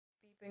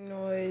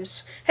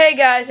Noise. Hey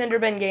guys,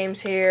 Enderman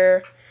Games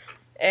here,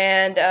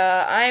 and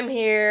I'm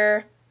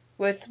here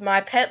with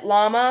my pet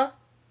llama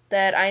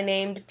that I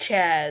named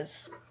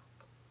Chaz.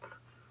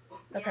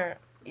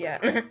 Apparently,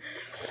 yeah.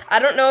 I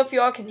don't know if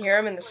y'all can hear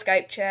him in the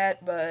Skype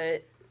chat,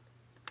 but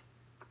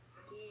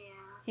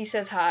he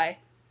says hi.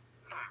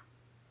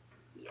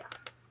 Yeah.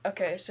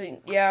 Okay, so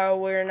yeah,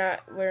 we're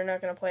not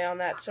gonna play on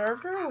that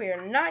server. We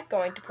are not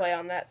going to play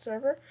on that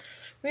server.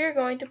 We are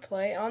going to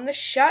play on the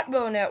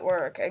Shotbow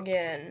network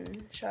again.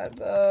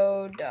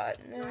 Shotbow.net.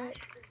 Smash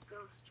or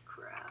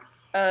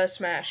Ghostcraft?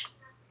 Smash.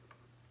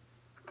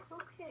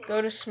 Okay. Go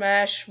to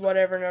Smash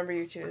whatever number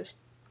you choose.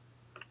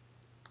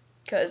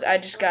 Because I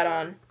just got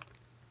on.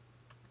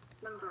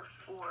 Number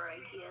 4, I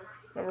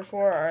guess. Number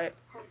 4, alright.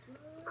 Has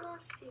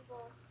less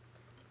people.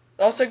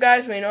 Also,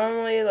 guys, we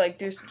normally,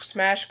 do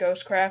Smash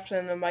Ghostcraft,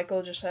 and then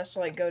Michael just has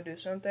to, go do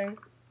something.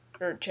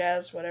 Or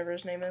Chaz, whatever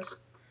his name is.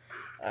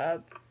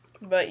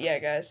 But, yeah,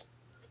 guys.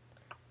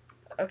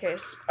 Okay,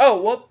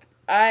 oh, whoop.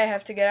 I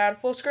have to get out of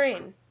full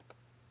screen.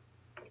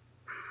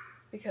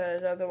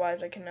 Because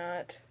otherwise I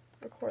cannot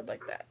record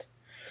like that.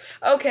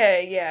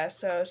 Okay, yeah,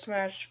 so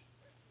Smash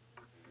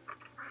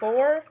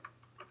 4?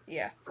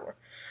 Yeah, 4.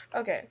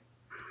 Okay.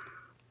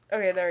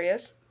 Okay, there he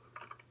is.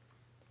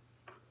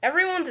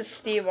 Everyone's a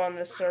Steve on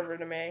this server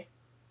to me.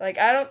 I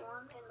don't... This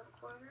one in the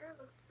corner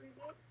looks pretty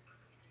good.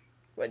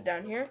 What,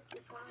 down here?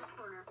 This one in the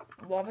corner.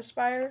 Lava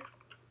Spire?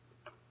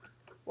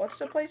 What's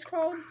the place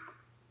called?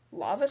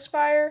 Lava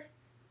Spire?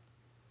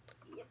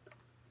 Yep.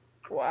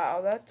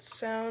 Wow, that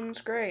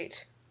sounds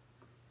great.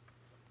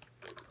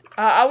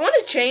 I want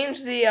to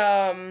change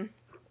the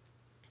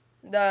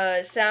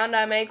sound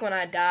I make when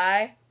I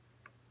die.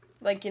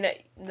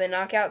 The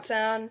knockout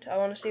sound. I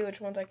want to see which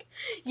ones I can...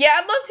 Yeah,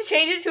 I'd love to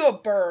change it to a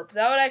burp.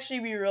 That would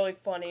actually be really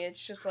funny.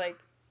 It's just like...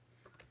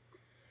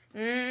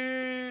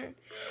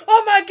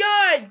 Oh my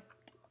god!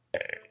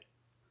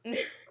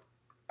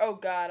 Oh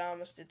god, I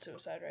almost did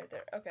suicide right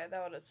there. Okay,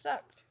 that would have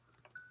sucked.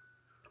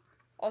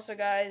 Also,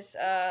 guys,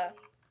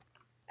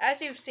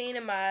 as you've seen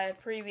in my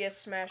previous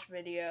Smash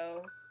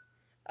video,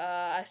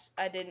 I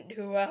didn't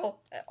do well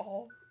at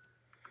all.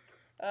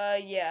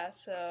 Yeah,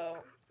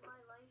 so...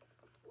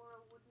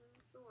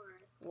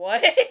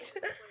 What?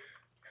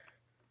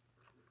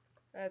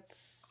 That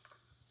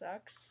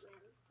sucks.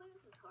 Man, this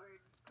place is hard,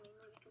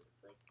 mainly because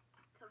it's,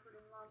 covered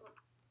in lava.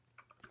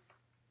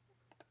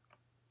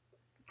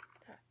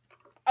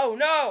 Oh,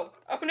 no!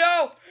 Oh,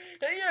 no!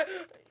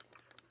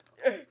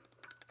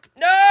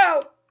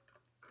 No!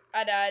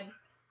 I died.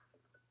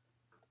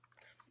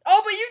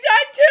 Oh, but you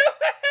died too!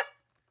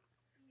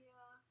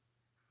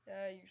 Yeah.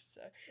 Yeah, you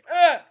suck.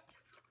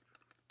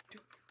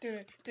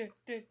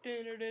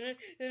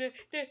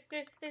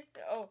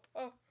 Oh,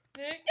 oh.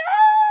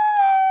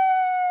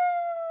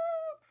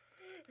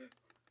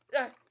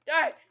 Die!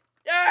 Die!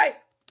 Die!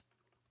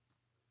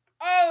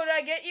 Oh, did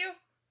I get you?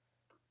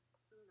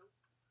 Nope.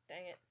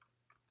 Dang it.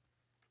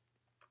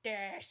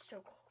 Dash,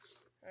 so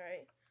close.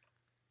 Alright.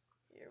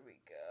 Here we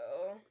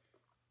go.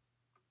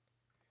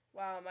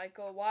 Wow,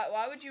 Michael,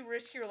 why would you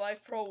risk your life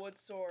for a wood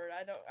sword?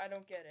 I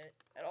don't get it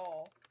at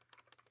all.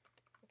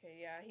 Okay,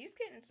 yeah, he's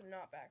getting some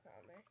knockback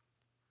on me.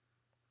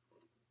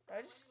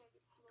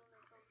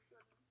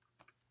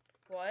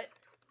 What?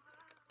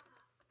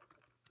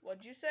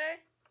 What'd you say?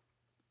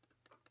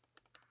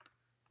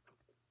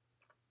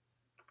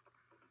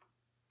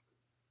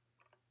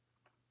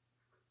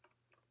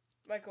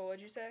 Michael,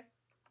 what'd you say?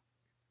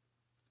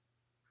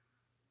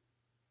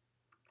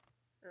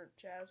 Or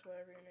Chaz,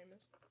 whatever your name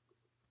is.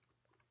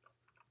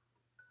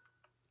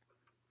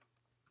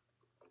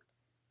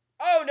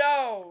 Oh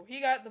no!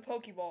 He got the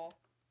Pokeball.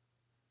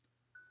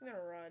 I'm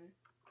gonna run.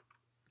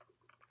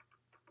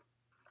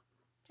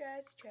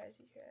 Chazzy,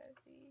 Chazzy,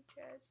 Chazzy,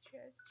 Chazzy,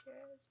 Chazzy,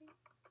 Chazzy.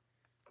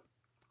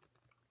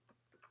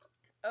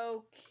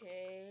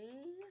 Okay.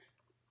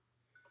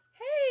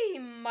 Hey,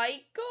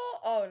 Michael.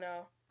 Oh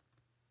no.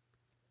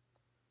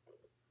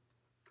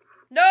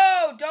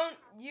 No! Don't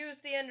use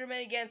the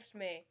Enderman against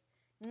me.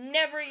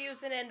 Never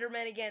use an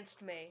Enderman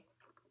against me.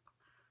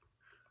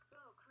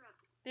 Oh,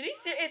 crap.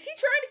 Is he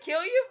trying to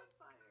kill you?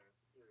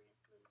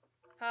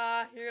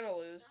 Seriously. You're gonna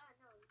lose.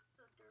 No, he's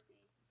so derpy.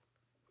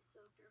 He's so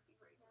derpy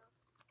right now.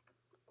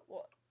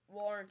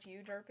 Well, aren't you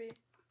derpy?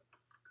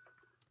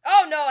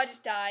 Oh no, I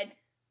just died.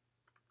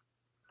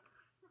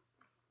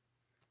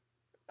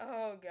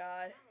 Oh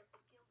god.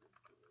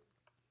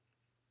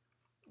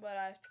 But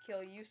I have to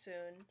kill you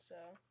soon, so.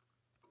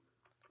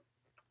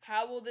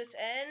 How will this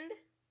end?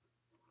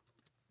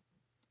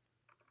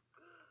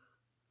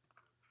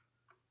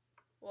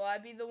 Will I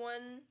be the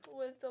one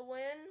with the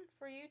win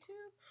for you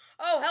two?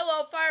 Oh,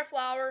 hello,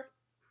 Fireflower.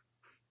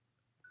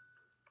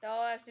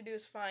 All I have to do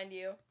is find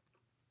you.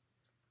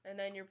 And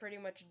then you're pretty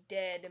much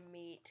dead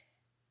meat.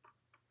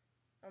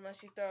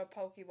 Unless you throw a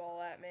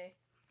Pokeball at me.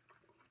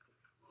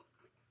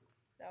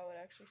 That would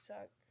actually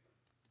suck.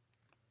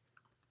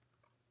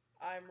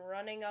 I'm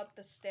running up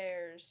the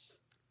stairs.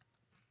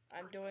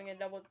 I'm doing a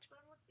double... Look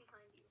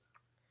behind you.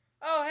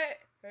 Oh, hey!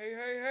 Hey,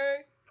 hey,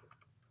 hey!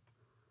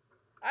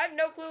 I have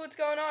no clue what's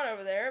going on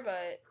over there,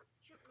 but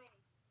Shoot me.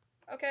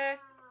 okay.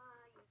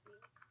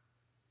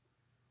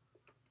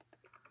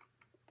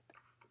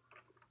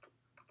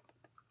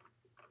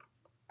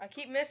 I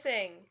keep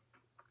missing.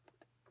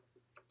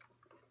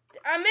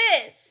 I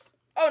miss!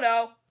 Oh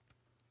no.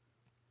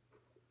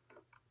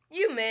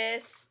 You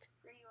missed.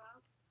 Are you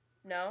out?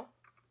 No.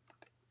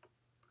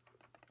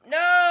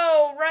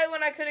 No! Right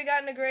when I could have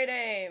gotten a great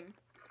aim.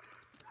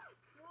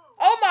 Whoa.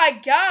 Oh my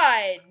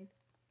god!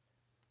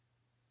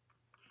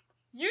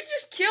 You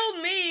just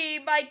killed me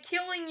by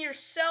killing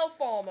yourself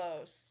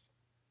almost.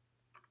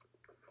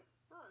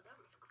 Oh, that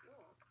was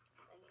cool.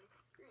 I mean,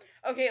 screw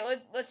it. Okay,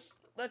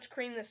 let's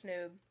cream this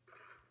noob.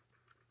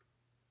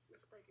 So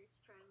spiders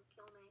trying to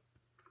kill me.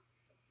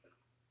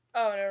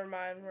 Oh, never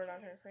mind. We're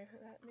not gonna cream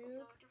that So, noob.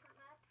 different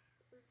map?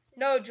 Let's see.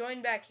 No,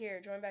 join back here.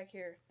 Join back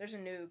here. There's a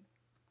noob.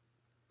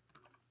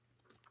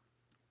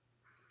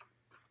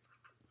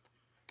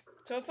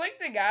 So it's like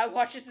the guy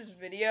watches this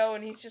video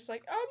and he's just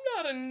like,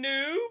 I'm not a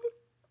noob.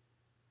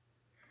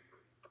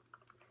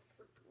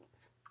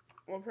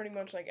 Well, pretty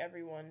much like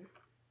everyone.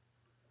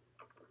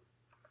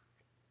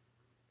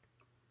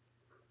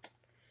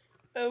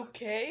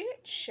 Okay,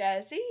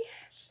 Chazzy.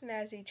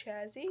 Snazzy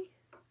Chazzy.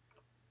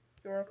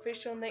 Your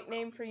official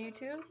nickname for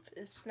YouTube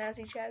is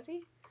Snazzy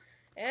Chazzy.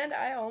 And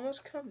I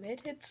almost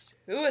committed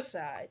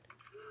suicide.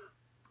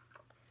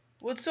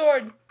 Wood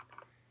sword.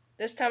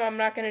 This time I'm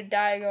not going to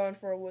die going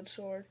for a wood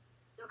sword.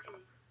 Okay,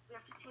 we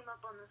have to team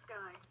up on this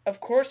guy. Of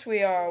course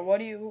we are. What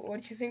do you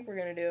think we're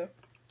going to do?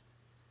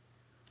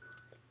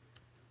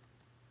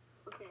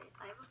 Okay,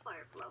 I have a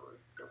fire flower.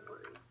 Don't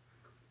worry.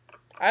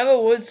 I have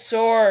a wood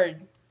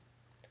sword,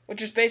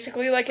 which is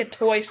basically like a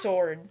toy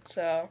sword,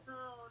 so.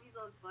 Oh, he's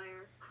on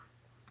fire.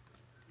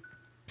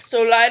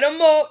 So light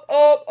him up,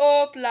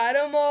 up, light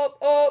him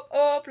up,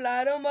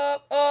 light him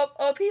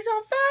up, he's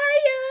on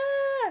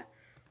fire!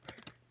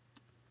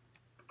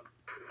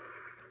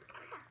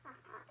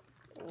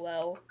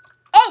 Well.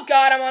 Oh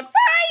god, I'm on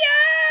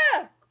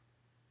fire!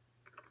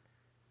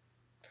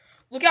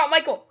 Look out,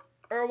 Michael!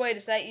 Or wait,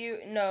 is that you?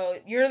 No,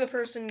 you're the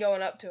person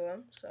going up to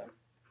him, so.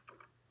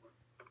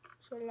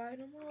 So light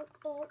him up,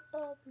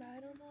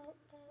 light him up.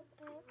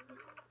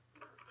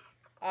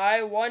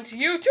 I want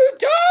you to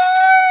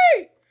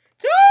die!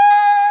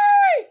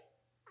 Die!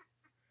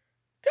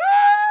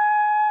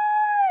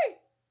 Die!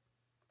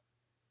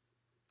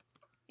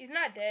 He's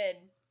not dead.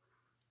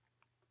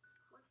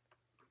 What?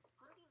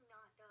 How did he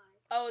not die?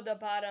 Oh, the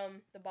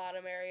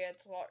bottom area.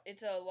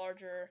 It's a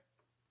larger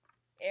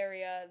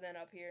area than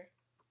up here.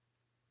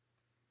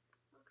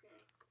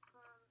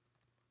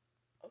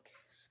 Okay.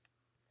 Okay.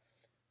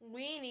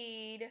 We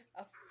need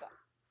a. Oh,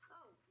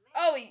 man.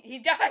 Oh, he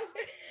died.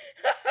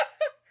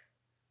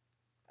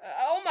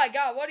 Oh my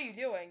god, what are you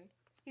doing?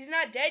 He's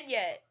not dead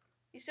yet.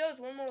 He still has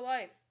one more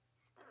life.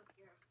 I don't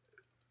care.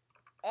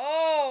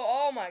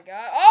 Oh my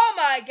god. Oh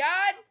my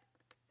god!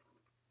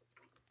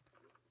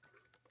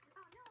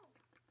 Oh no!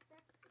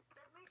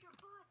 That major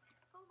butt!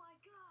 Oh my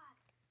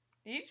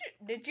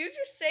god! Did you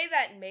just say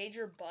that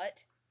major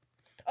butt?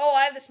 Oh,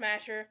 I have the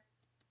smasher.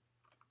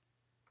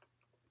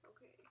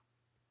 Okay.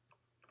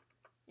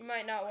 You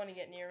might not want to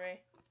get near me.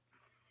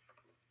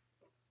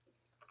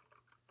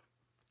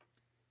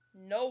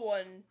 No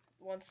one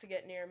wants to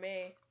get near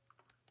me.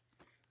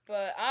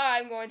 But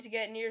I'm going to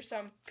get near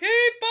some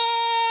people!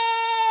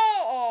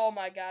 Oh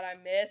my god, I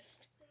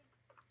missed.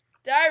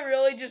 Did I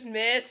really just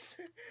miss?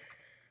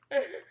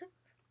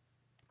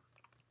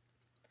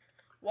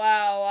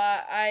 Wow,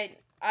 I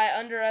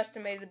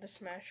underestimated the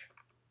smash.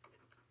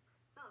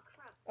 Oh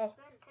crap. Oh.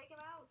 Ben, take him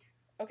out!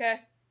 Okay.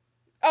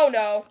 Oh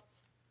no.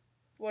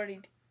 What did he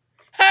do?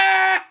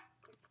 Ha!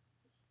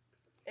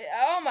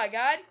 Oh my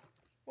god.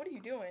 What are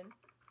you doing?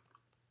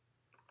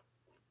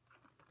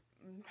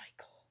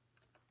 Michael.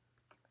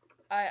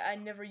 I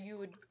never you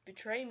would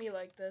betray me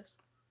like this.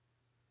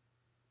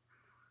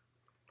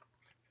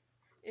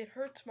 It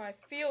hurts my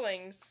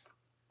feelings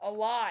a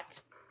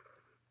lot.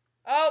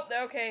 Oh,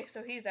 okay,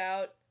 so he's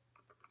out.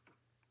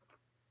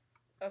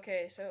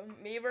 Okay, so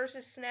me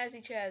versus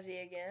Snazzy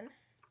Chazzy again.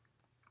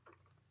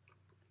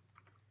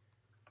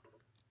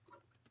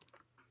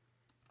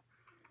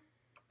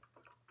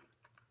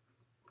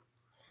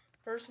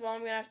 First of all, I'm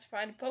going to have to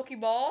find a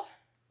Pokeball.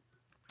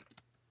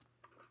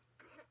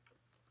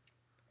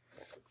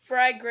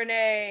 Frag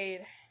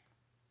grenade.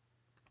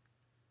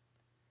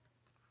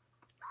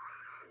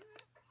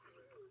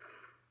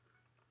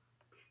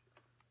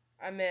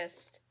 I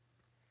missed.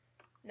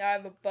 Now I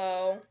have a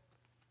bow.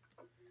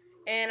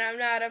 And I'm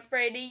not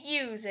afraid to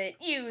use it.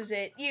 Use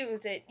it,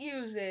 use it,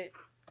 use it.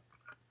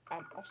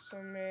 I'm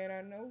awesome, man.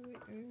 I know it.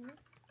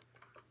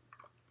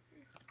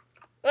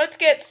 Let's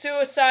get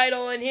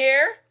suicidal in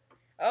here.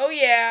 Oh,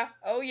 yeah.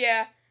 Oh,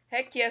 yeah.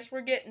 Heck yes,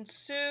 we're getting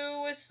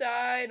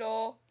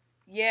suicidal.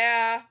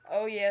 Yeah.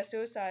 Oh, yeah,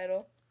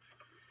 suicidal.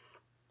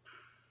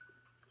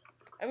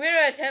 I'm going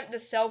to attempt the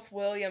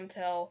self-William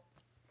tell.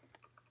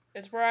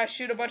 It's where I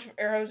shoot a bunch of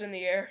arrows in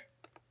the air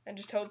and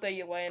just hope that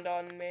you land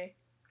on me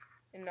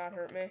and not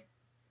hurt me.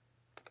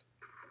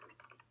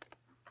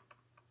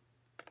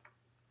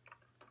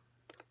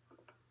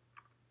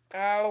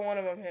 Oh, one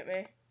of them hit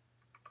me.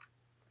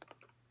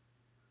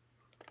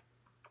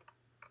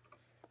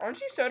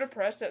 Aren't you so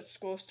depressed that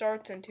school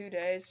starts in 2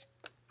 days?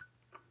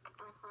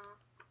 Uh-huh.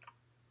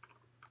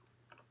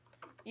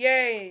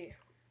 Yay!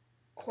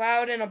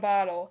 Cloud in a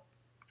bottle.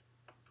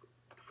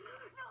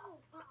 No! Oh,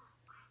 crap.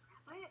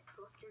 I had a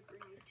cluster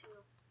grenade, too.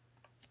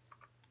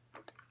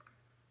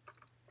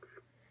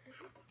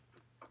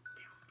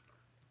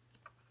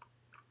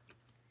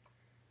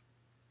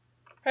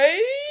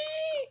 Hey!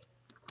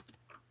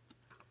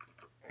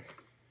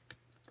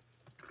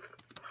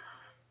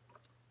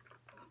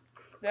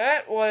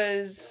 That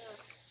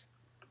was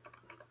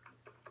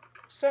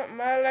something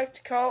I like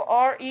to call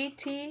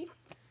R-E-T.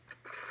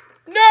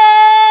 No!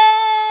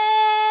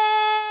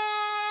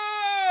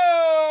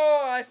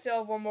 I still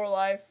have one more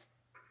life.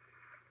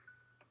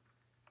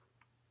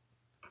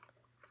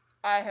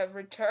 I have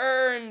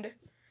returned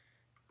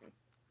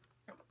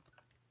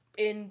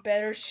in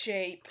better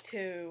shape,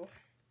 too.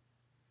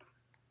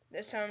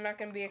 This time I'm not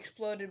going to be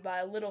exploded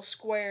by little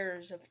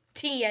squares of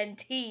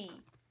TNT.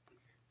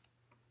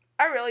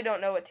 I really don't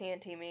know what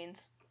TNT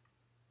means.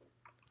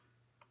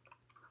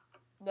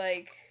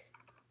 Like,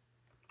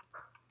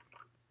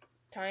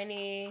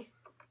 tiny.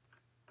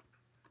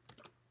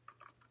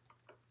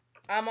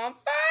 I'm on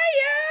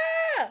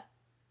fire!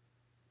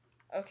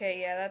 Okay,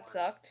 yeah, that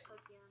sucked.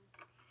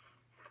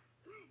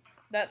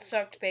 That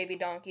sucked, baby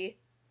donkey.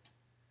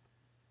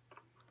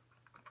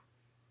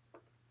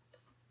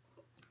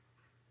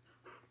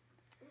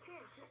 Okay,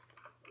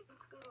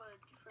 let's go to a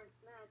different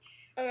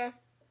match. Okay.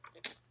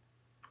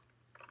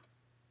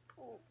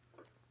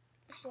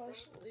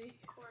 Same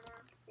corner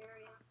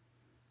area.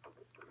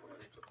 This is the one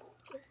I just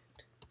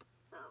checked.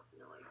 Oh,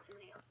 no, wait,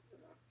 somebody else is in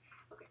there.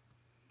 Okay.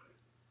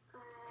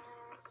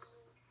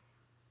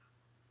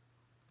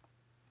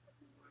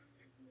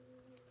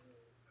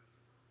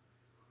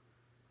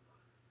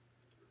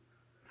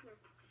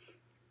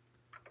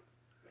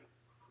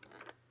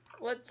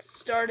 Let's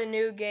start a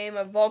new game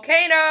of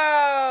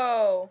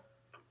Volcano!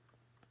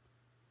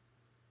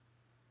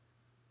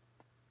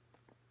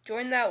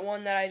 Join that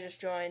one that I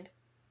just joined.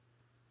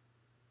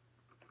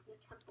 The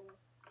temple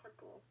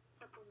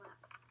map.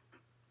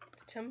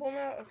 Temple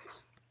map? Okay.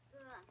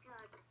 Oh,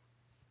 God.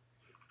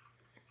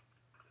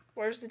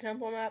 Where's the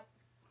temple map?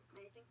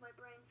 I think my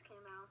brains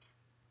came out.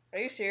 Are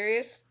you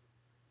serious?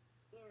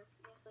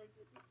 Yes, I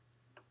did.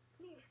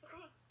 Please,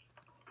 think.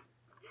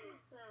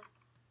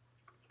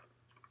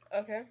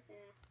 Okay.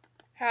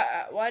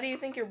 Why do you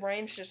think your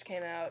brains just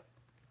came out?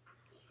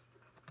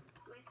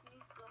 So I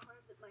sneezed so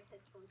hard that my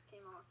headphones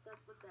came off.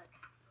 That's what that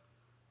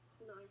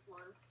noise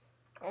was.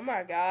 Oh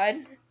my god.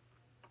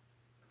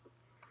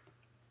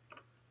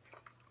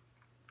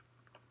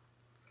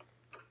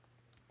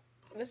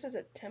 This is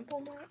a temple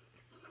map?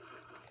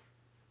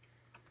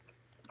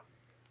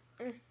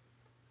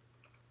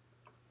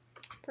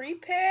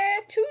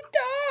 Prepare to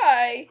die!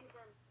 Hey,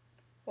 Ben,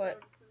 What?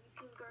 have you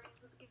seen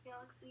Guardians of the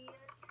Galaxy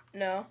yet?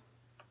 No.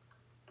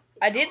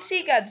 It's I did awesome.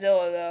 see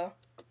Godzilla, though.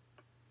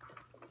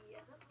 Yeah,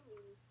 that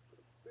movie was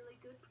really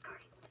good, but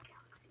Guardians of the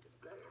Galaxy was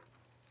better.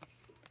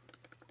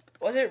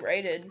 Was it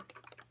rated?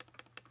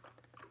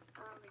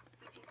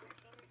 PG-13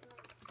 or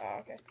something. Oh,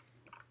 okay.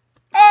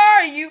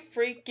 Are you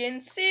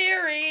freaking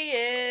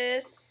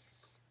serious?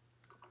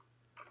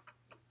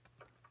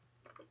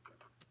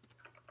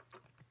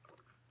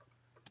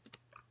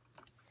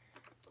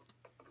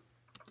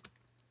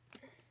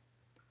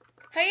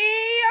 Hey!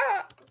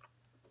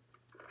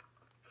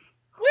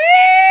 Woo!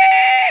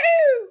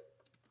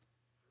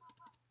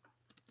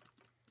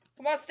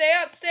 Come on, stay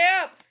up, stay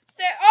up!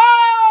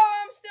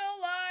 Oh, I'm still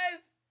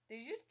alive!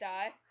 Did you just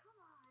die?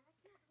 Come on, I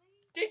can't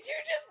wait. Did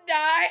you just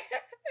die?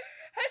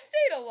 I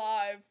stayed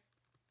alive.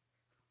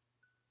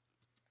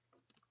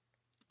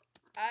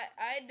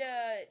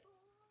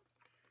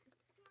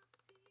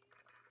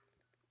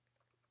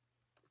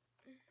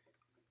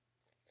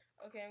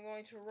 Okay, I'm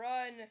going to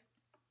run.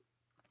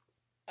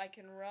 I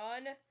can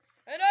run,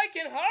 and I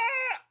can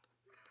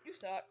You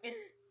suck. Oh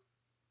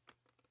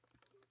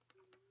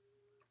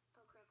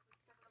crap, I'm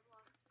stuck on a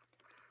block.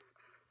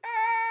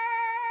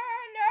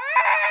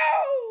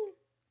 No!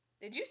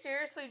 Did you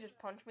seriously just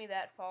punch me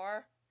that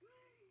far?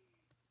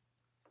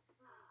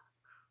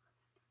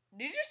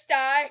 Did you just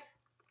die?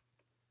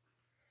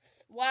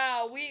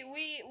 Wow,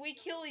 we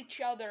kill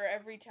each other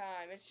every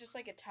time. It's just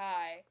like a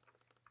tie.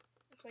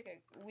 It's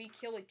like we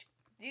kill each.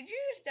 Did you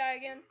just die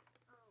again?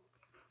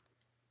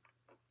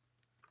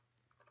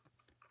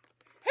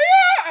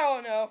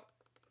 Oh no.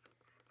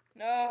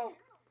 No.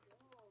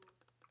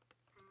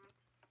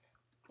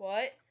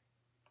 What?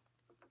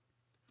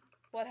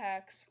 What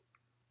hacks?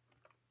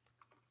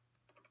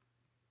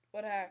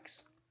 What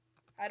hacks?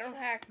 I don't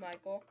hack,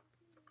 Michael.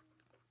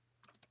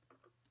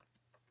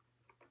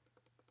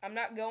 I'm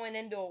not going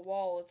into a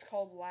wall. It's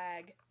called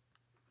lag.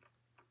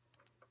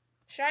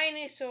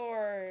 Shiny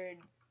sword.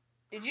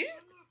 Did you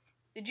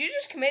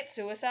just commit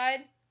suicide?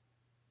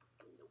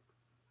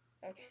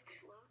 Okay.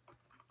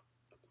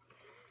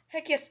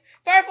 Heck yes.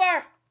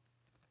 Fireflower!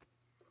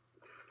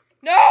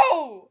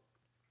 No!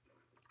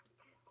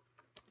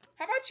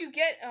 How about you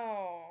get...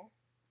 Oh.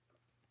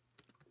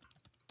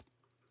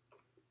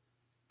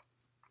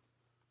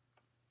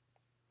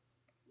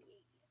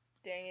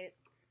 Dang it.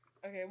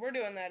 Okay, we're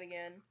doing that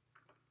again.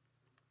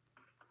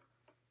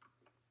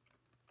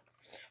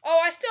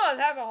 Oh, I still have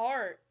half a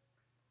heart.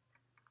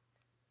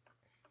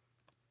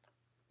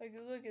 Like,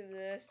 look at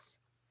this.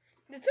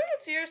 Did someone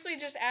seriously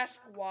just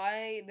ask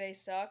why they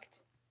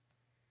sucked?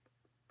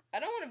 I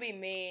don't want to be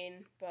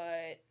mean,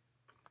 but...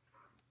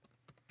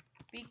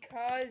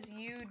 Because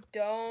you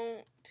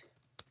don't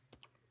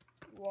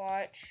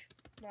watch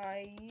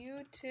my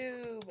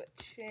YouTube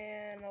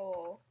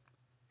channel.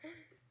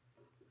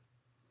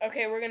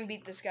 Okay, we're gonna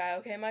beat this guy,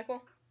 okay,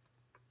 Michael?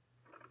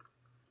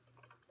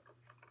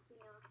 Yeah,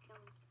 let's kill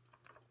him.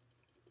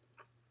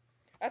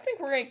 I think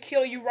we're gonna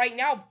kill you right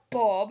now,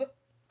 Bob.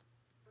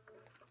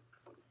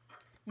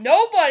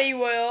 Nobody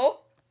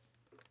will.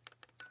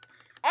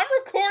 I'm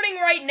recording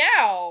right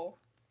now.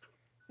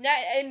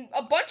 And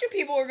a bunch of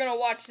people are gonna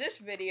watch this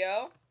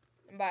video.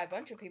 And by a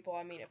bunch of people,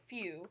 I mean a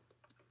few.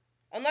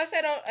 Unless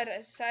I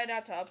decide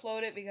not to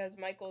upload it because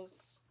I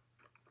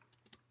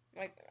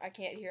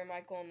can't hear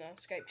Michael in the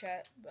Skype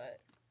chat,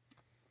 but...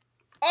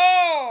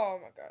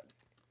 Oh, my God.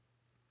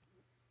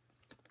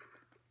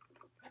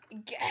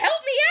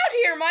 Help me out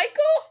here,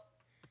 Michael!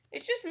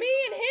 It's just me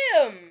and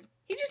him.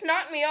 He just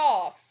knocked me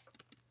off.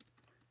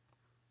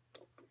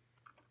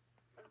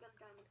 I've got a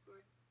diamond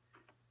sword.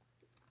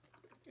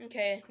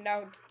 Okay,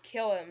 now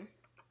kill him.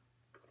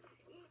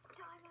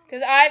 Diamond.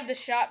 Because I have the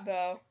shot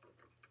bow.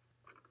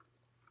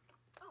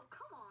 Oh,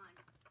 come on.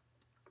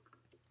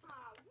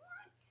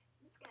 What?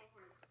 This guy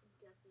has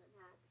definite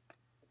hacks.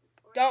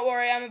 Don't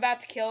worry, I'm about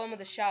to kill him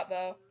with a shot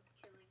bow.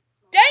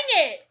 Dang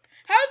it!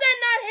 How did that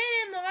not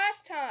hit him the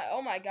last time?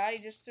 Oh my God, he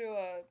just threw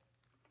a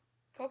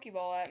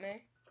Pokeball at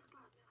me.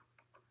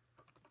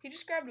 He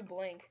just grabbed a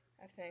blink,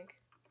 I think.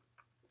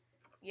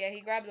 Yeah,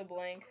 he grabbed a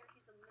blink.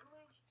 He's a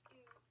middle-aged dude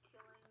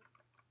killing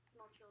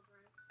small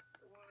children.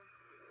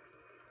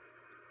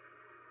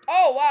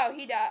 Oh, wow,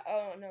 he died.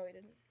 Oh, no, he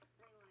didn't.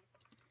 Anyway.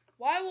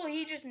 Why will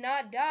he just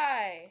not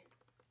die?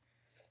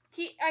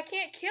 I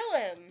can't kill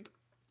him.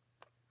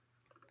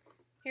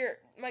 Here,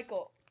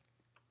 Michael.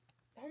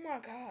 Oh my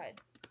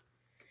God.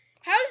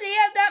 How does he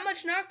have that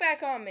much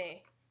knockback on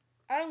me?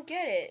 I don't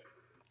get it.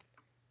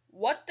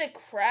 What the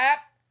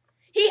crap?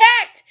 He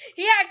hacked!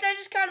 He hacked! I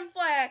just caught him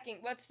fly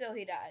hacking. But still,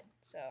 he died.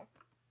 So.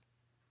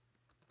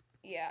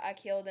 Yeah, I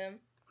killed him.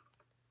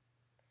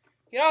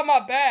 Get off my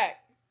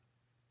back!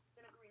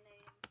 I'm gonna grenade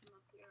him from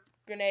up here.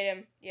 Grenade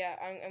him. Yeah,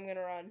 I'm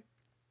gonna run.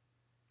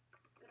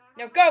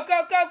 No, No, go,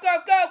 go, go, go,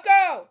 go,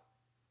 go! Oh,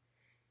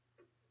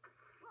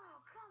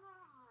 come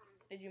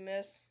on! Did you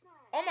miss? No.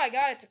 Oh my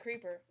God, it's a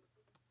creeper.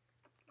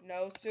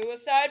 No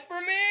suicide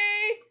for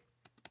me!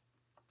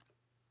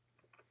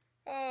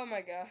 Oh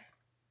my God.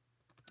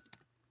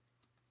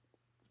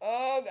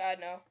 Oh God,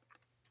 no.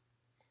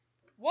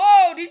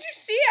 Whoa, did you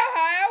see how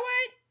high I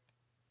went?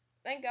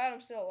 Thank God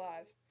I'm still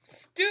alive.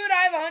 Dude,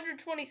 I have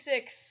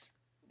 126.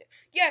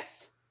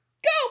 Yes!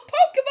 Go,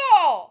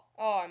 Pokeball!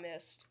 Oh, I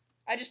missed.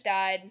 I just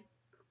died.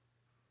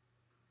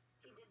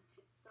 He did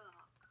too. Oh,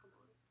 come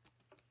on.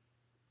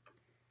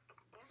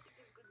 I have to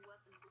get a good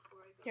weapon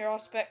before I go. Here, I'll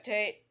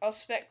spectate. I'll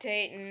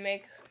spectate and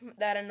make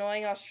that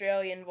annoying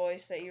Australian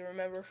voice that you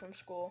remember from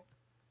school.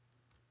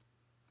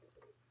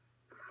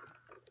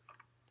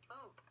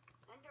 Oh,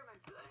 Enderman.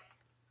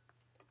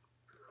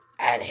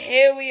 And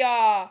here we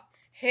are.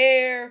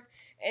 Here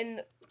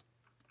in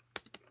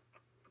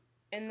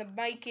the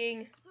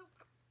making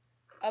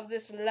of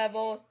this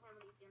level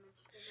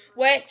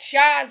with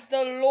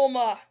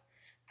ChasTheLlama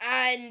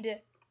and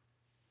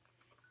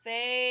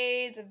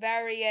Fade's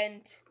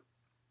variant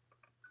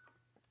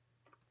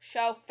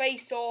shall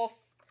face off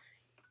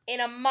in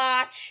a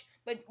match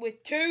but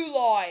with 2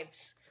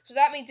 lives. So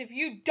that means if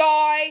you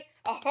die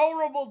a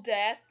horrible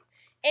death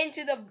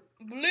into the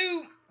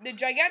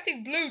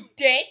gigantic blue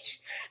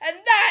ditch,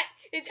 and that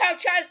is how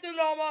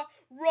ChasTheLlama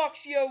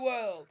rocks your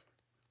world.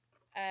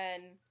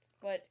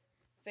 But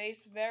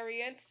Face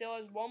variant still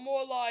has 1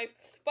 more life.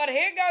 But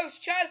here goes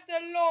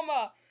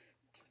ChasTheLlama.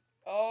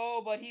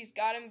 Oh, but he's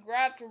got him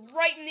grabbed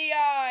right in the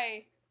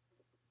eye.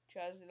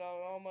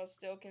 ChasTheLlama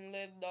still can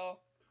live though.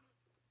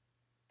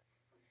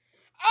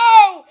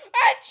 Oh,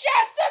 and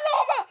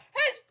ChasTheLlama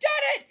has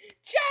done it.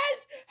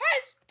 Chaz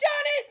has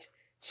done it.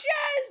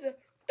 Chaz,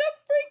 the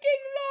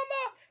freaking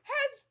llama,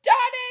 has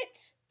done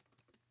it.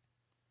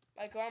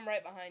 Michael, I'm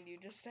right behind you,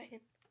 just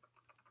saying.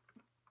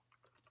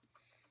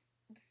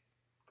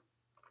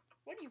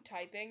 What are you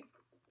typing?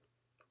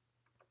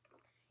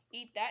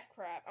 Eat that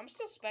crap. I'm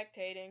still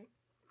spectating.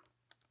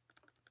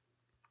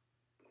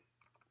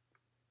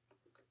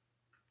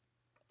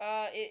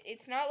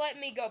 It's not letting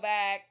me go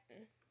back.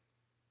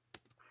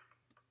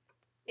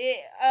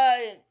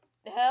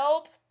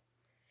 Help.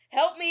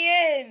 Help me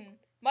in.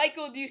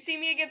 Michael, do you see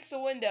me against the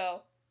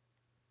window?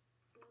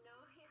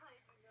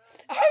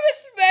 No, I'm a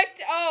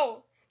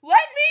Oh,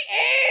 let me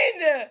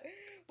in.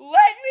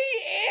 Let me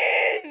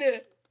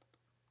in.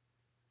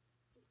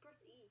 Just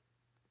press E.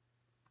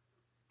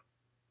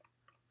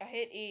 I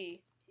hit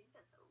E. Hit that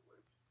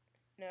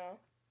No.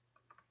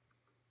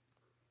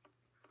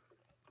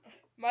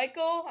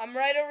 Michael, I'm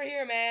right over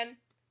here, man.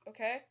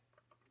 Okay?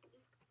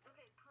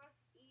 Okay,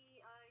 press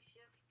E, I,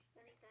 shift,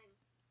 anything.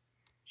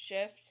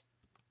 Shift.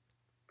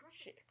 Press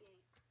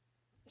escape.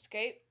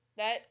 Escape.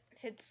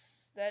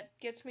 That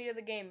gets me to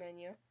the game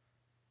menu.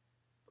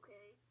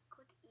 Okay,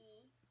 click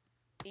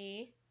E.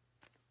 E.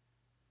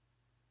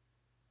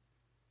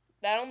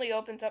 That only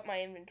opens up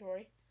my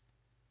inventory.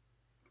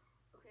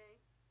 Okay,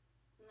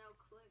 now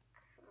click,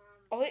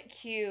 I'll hit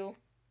Q.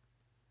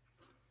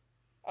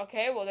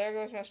 Okay, well there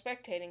goes my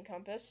spectating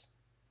compass.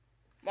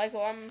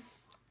 Michael, I'm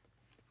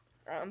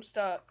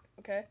stuck,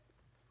 okay?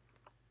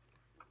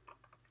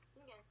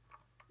 okay,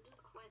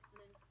 just quit and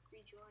then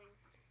rejoin.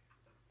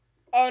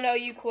 Oh no,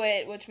 you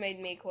quit, which made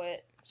me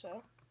quit,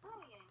 so.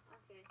 Oh yeah,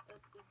 okay,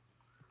 that's good.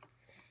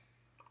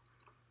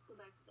 Go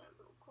back to that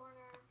little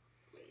corner.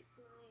 Wait,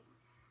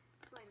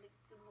 find a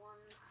good one.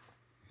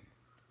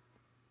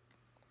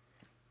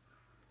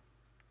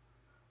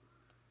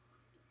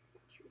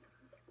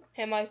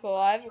 Hey Michael,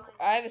 I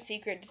have a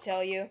secret to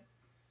tell you.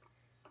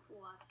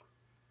 What?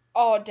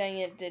 Oh dang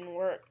it didn't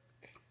work.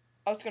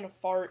 I was gonna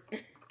fart.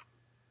 It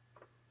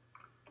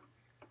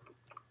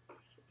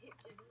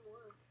didn't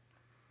work.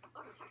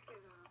 Oh, check it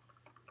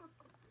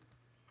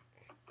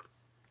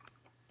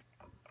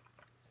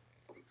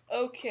out.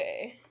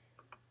 Okay.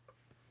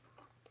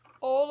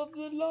 All of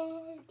the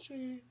lights.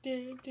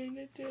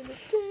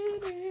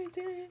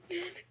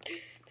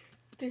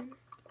 Do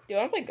you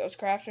want to play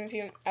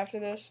Ghostcraft after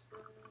this?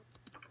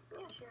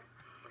 Yeah, sure.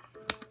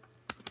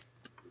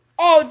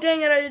 Oh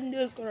dang it! I didn't do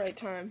it at the right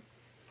time.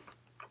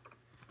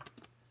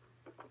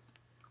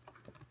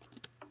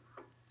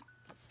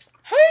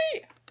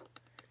 Hey!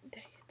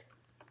 Dang it!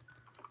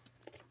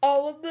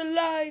 All of the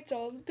lights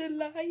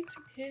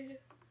in here.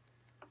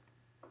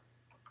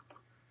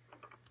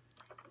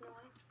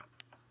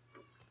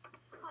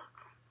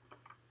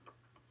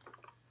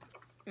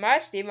 Am I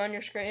Steve on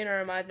your screen or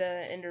am I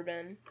the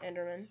Enderman? You're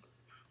Enderman.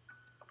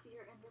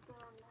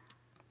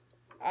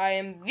 I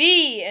am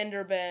the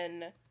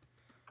Enderman.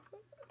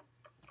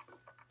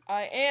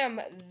 I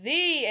am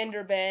the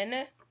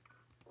Enderman.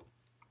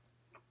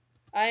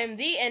 I am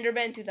the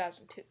Enderman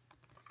 2002.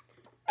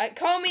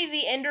 Call me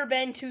the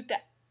Enderman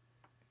 2000.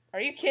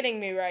 Are you kidding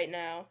me right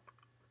now?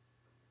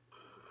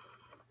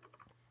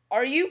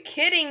 Are you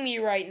kidding me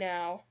right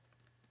now?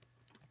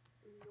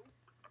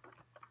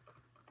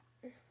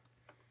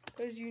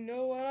 Cause you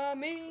know what I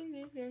mean.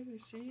 You know,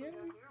 see it.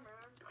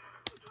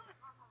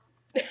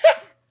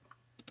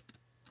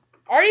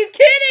 Are you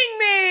kidding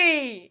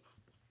me?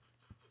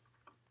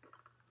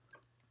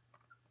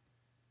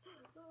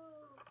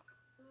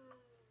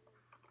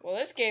 Well,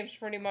 this game's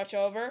pretty much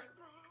over.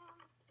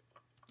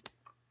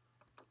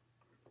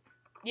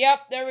 Yep,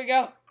 there we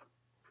go.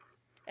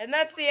 And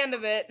that's the end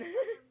of it.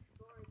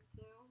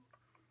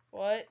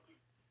 What?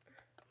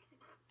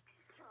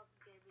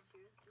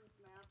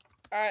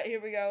 Alright,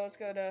 here we go. Let's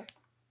go to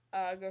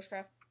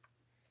Ghostcraft.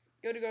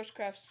 Go to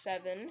Ghostcraft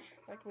 7,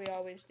 like we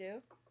always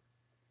do.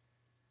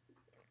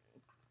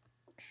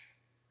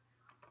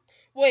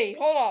 Wait,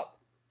 hold up.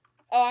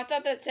 Oh, I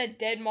thought that said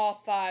Dead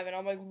Moth 5, and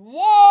I'm like,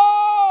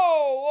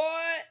 whoa!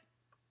 What?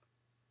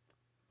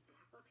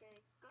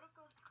 Okay, go to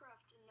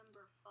Ghostcraft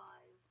number 5.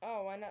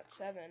 Oh, why not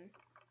 7?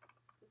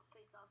 Let's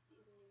face off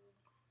these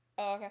noobs.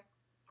 Oh, okay.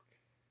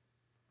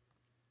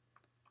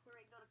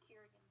 Alright, go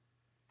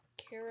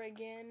to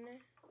Kerrigan.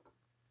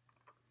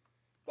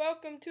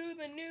 Welcome to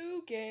the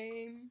new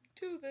game.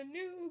 To the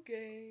new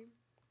game.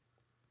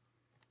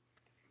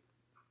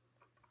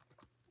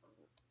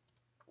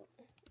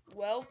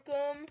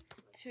 Welcome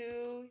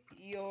to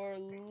your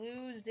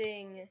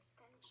losing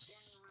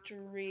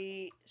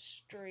streak,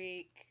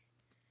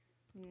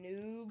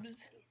 noobs. Do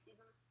you see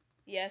them?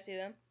 Yeah, I see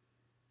them.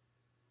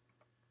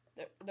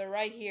 They're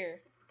right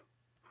here.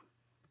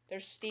 They're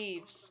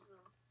Steve's.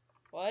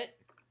 What?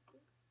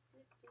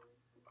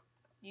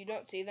 You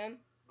don't see them?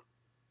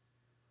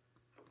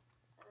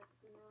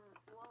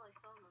 Well, I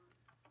saw them.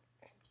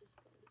 It's just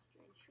kind of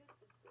strange. Who's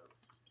the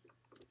ghost?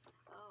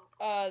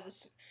 Oh.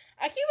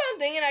 I keep on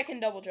thinking I can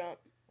double jump.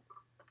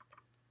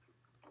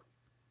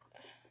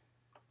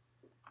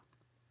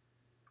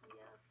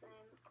 Yeah, same.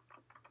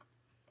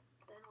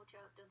 Then watch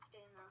out, don't stay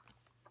in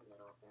the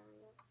middle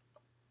area.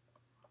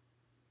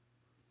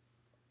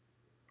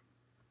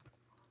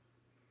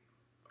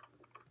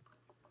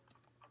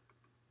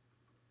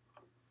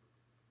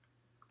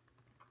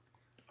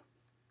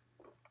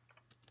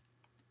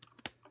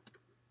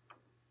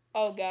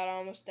 Oh god, I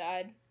almost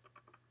died.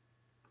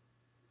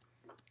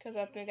 Cause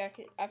I feel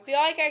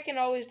like I can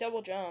always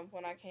double jump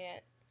when I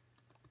can't.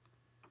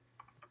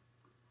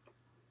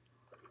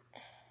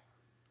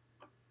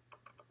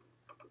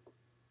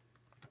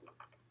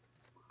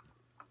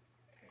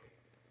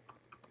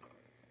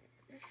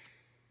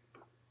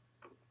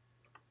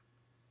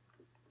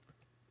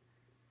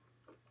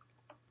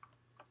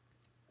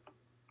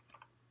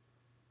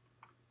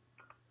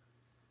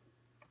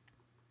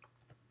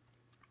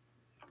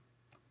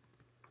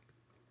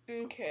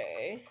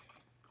 Okay.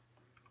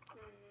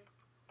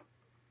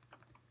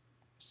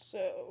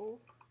 So,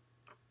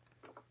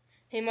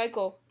 hey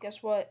Michael,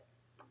 guess what?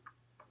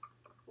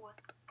 What?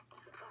 Oh,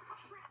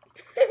 crap.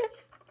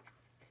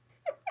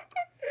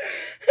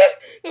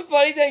 The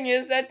funny thing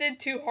is that did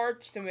 2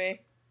 hearts to me.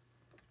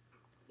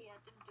 Yeah,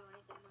 it didn't do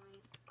anything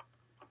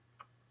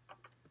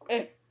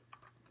to me.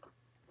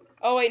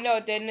 Oh wait, no,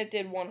 it didn't. It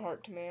did 1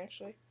 heart to me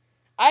actually.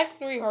 I have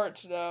 3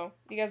 hearts though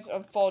because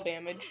of fall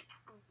damage.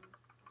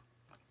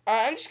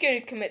 Alright, I'm just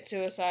gonna commit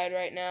suicide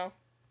right now.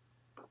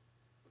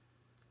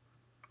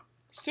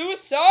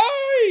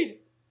 Suicide!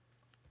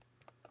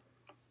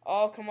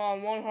 Oh, come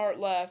on, 1 heart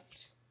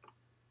left.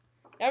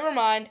 Never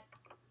mind.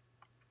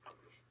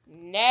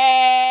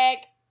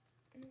 Neck.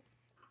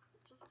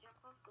 Just jump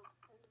off the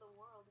end of the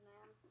world,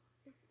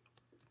 man.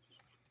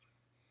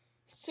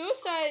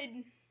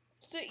 Suicide.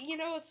 So you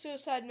know what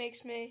suicide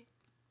makes me?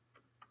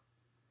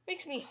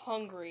 Makes me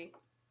hungry.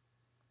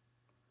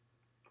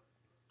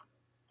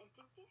 I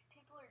think these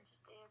people are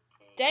just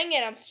AFK. Dang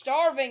it, I'm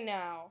starving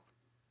now.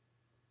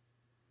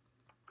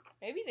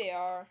 Maybe they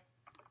are.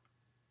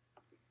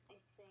 I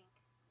think.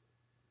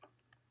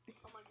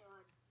 Oh my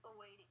god. Oh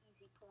wait,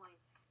 easy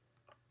points.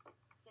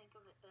 Think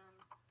of it then.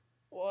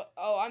 What?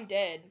 Oh, I'm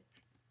dead.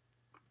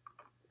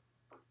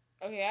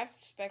 Okay, I have to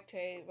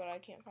spectate, but I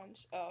can't find.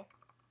 Oh.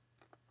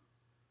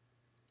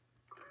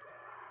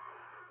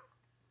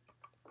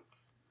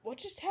 What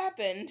just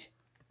happened? It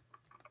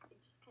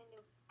just kind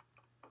of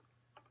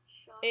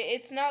shot.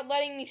 It's not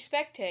letting me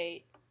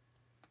spectate.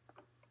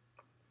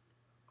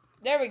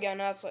 There we go.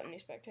 Now it's letting me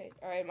spectate.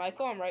 All right,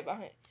 Michael, I'm right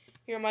behind.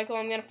 Here, Michael,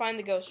 I'm gonna find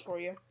the ghost for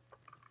you.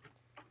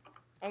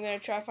 I'm gonna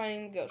try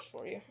finding the ghost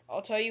for you.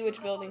 I'll tell you which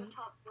Look building. up on the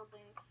top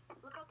buildings.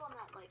 Look up on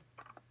that like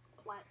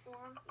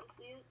platform. You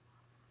see it?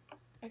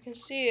 I can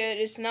see it.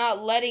 It's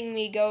not letting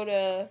me go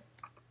to.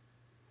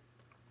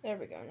 There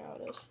we go. Now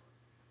it is.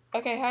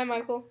 Okay, hi,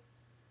 Michael.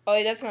 Oh,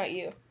 wait, that's not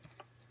you.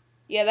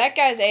 Yeah, that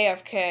guy's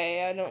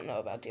AFK. I don't know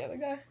about the other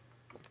guy.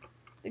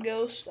 The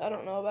ghost. I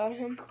don't know about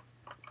him.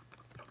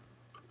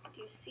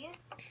 Do you see it?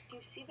 Do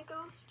you see the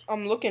ghost?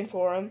 I'm looking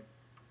for him.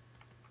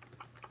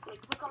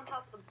 Like, look on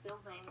top of the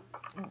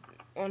buildings.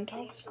 On They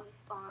top. usually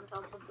spawn on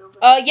top of the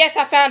buildings. Yes,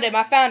 I found him.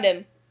 I found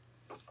him.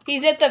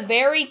 He's at the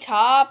very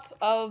top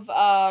of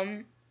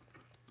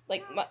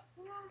like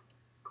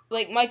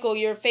Michael,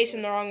 you're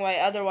facing the wrong way.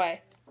 Other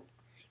way.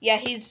 Yeah,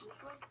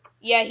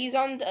 he's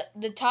on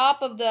the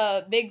top of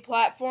the big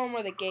platform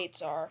where the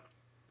gates are.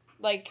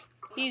 Like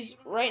he's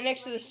right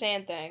next to the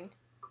sand thing.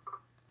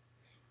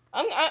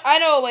 I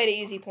know a way to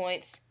easy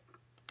points.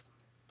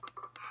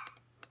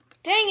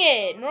 Dang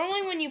it!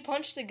 Normally when you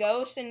punch the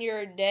ghost and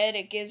you're dead,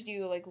 it gives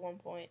you like 1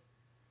 point.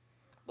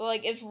 But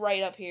like it's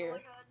right up here. Oh my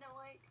god, no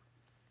wait.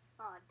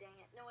 Aw, dang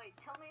it. No wait,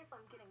 tell me if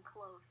I'm getting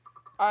close.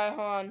 Alright,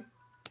 hold on.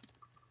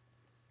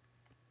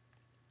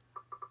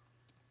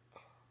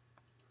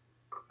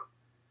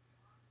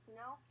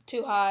 No?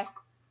 Too high.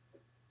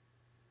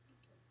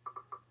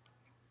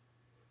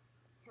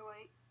 Here,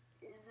 wait.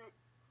 Is it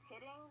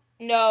hitting?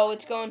 No,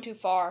 it's going too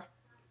far.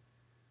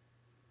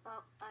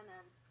 Oh, I'm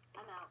in.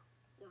 I'm out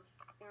of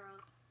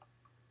arrows.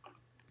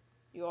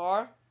 You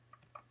are?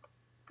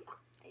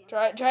 Yeah,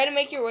 I am. Try to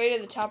make your way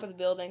to the top of the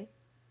building.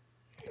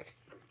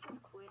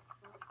 Just quit.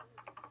 It's not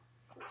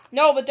cool.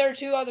 No, but there are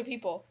 2 other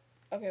people.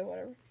 Okay,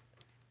 whatever.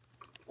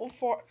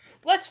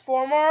 Let's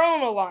form our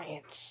own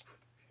alliance.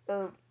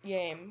 Or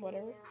game,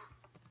 whatever. Yeah.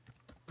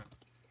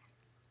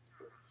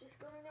 Let's just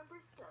go to number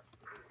 7.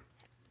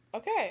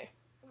 Okay.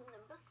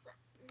 Number 7.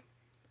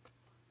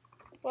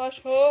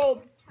 Flash hold.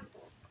 This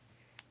temple.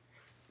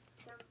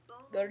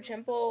 Go to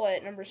temple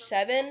at number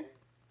 7.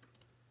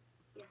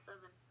 Yeah, 7.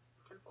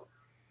 Temple.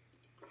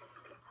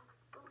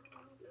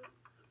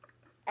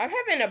 I'm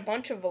having a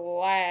bunch of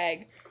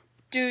lag.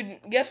 Dude,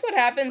 guess what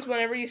happens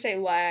whenever you say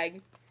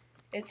lag?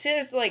 It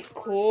says, like,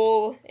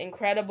 cool,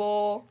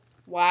 incredible,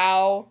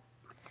 wow.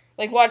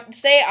 Like, what?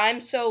 Say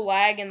I'm so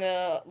lag in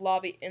the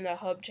lobby, in the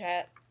hub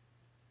chat.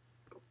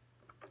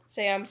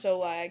 Say I'm so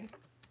lag.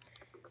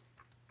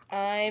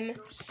 I'm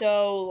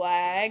so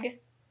lag.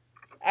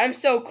 I'm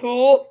so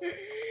cool.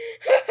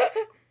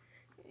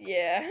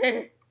 Yeah.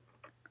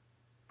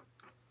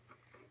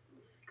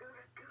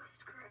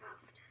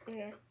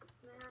 Yeah.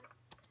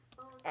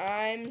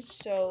 I'm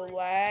so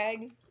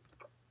lag.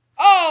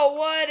 Oh,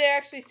 what? It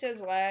actually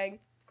says lag.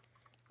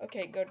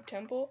 Okay, go to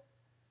temple.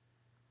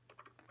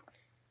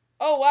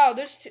 Oh, wow,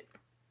 there's 2.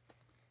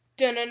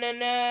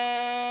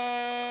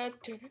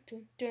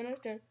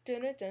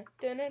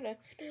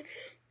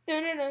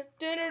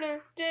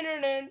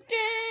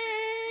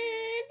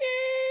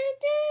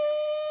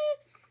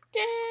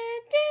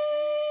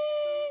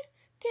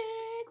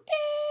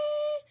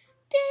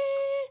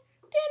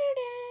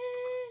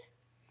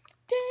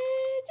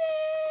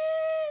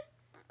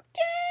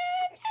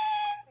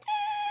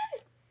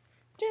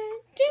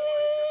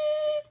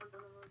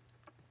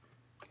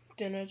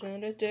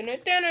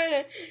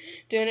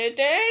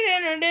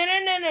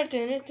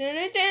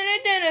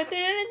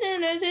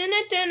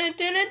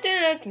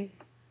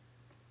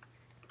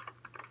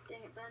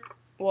 Dang it, Ben.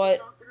 What?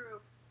 Fell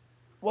through.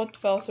 What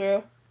fell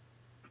through?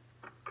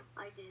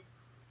 I did.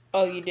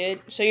 Oh, you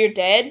did? So you're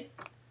dead?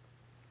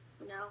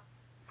 No.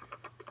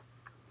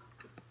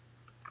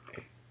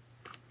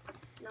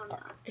 No, I'm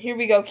not. Here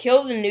we go.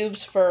 Kill the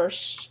noobs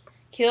first.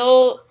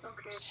 Kill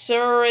Okay.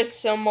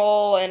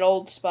 Surisimal and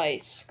Old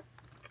Spice.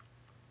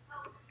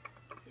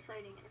 He's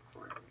hiding in a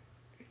corner.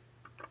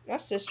 My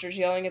sister's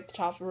yelling at the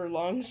top of her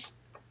lungs.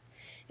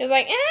 It's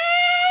like,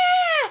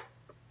 ah!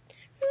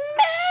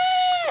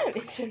 Ah!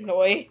 It's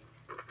annoying.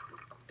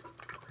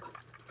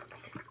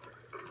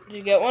 Did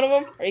you get one of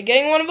them? Are you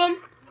getting one of them?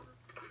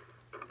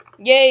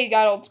 Yay, you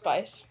got Old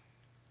Spice.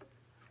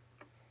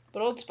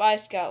 But Old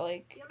Spice got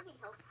like... Do you have any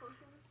health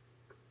potions?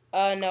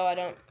 No, I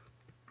don't.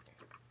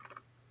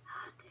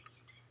 Ah, dang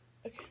it.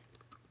 Okay.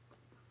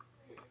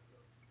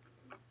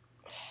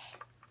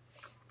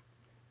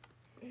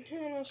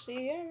 I don't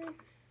see you.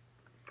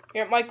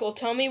 Here, Michael,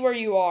 tell me where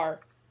you are.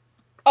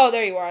 Oh,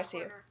 there you are. I see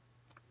you.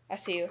 I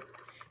see you.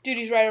 Dude,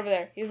 he's right over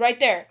there. He's right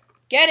there.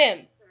 Get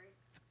him. Sorry.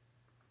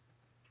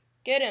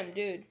 Get him,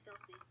 dude. Stealthy.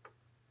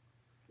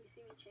 Do you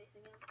see me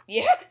chasing him?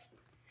 Yeah.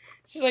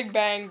 It's just like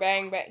bang,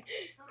 bang, bang.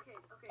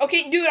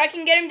 Okay. Okay, dude, I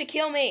can get him to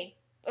kill me.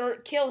 Or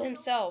kill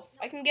himself.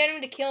 I can get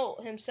him to kill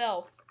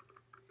himself.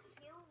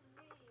 Kill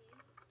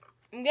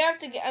me. I'm gonna have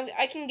to get...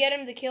 I can get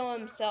him to kill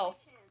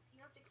himself.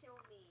 You have to kill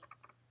me.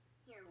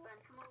 Here, Ben,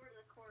 come over to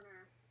the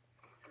corner.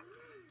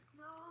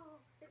 No,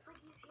 it's like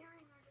he's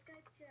hearing our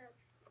Skype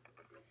chats.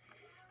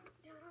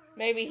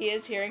 Maybe he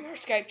is hearing our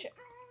Skype chat.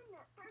 Ben,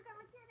 they're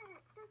gonna get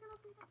it. They're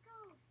gonna be the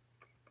ghost.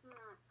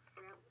 Ah,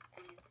 crap. Let's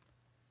leave.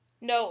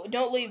 No,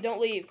 don't leave, don't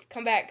leave.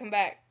 Come back, come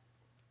back.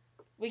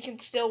 We can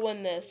still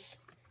win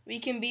this. We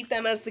can beat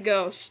them as the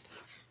ghost.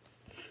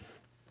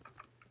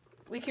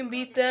 We can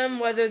beat them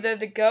whether they're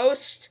the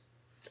ghost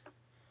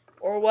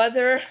or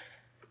whether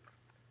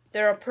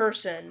they're a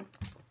person.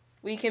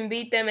 We can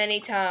beat them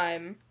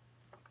anytime.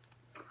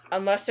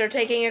 Unless they're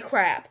taking a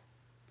crap.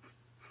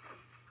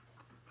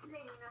 Hey,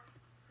 Nina.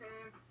 Hey.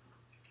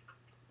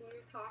 Who are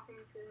you talking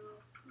to?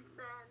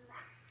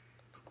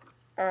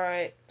 Ben.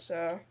 Alright,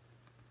 so...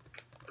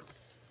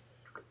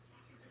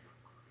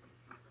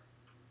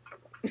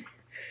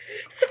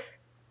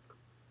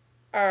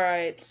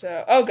 Alright,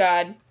 so... Oh,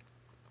 God.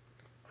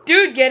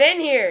 Dude, get in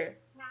here!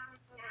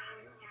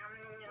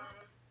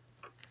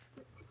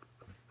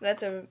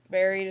 That's a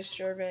very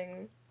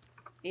disturbing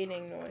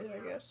eating noise, I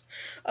guess.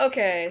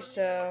 Okay,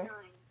 so...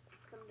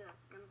 Come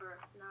to number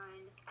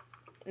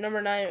 9.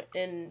 Number 9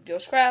 in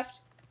Ghostcraft?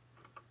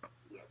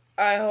 Yes.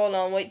 Alright, hold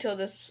on. Wait till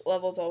this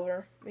level's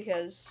over.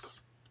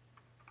 Because...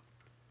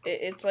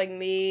 It's like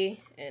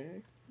me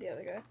and the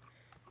other guy.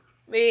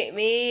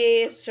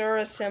 Me,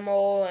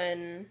 Surisimal,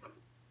 and...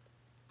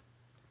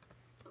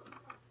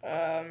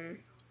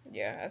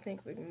 yeah, I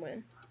think we can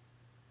win.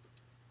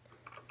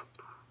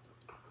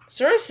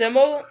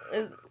 Surisimal,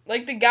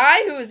 like the guy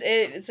who is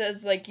it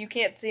says, like, you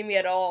can't see me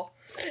at all.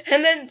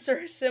 And then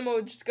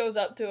Surisimal just goes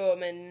up to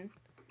him and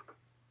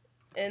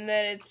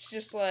then it's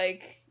just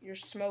like, you're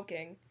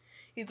smoking.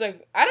 He's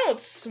like, I don't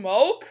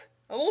smoke.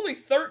 I'm only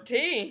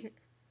 13.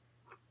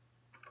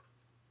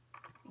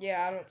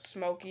 Yeah, I don't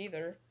smoke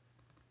either.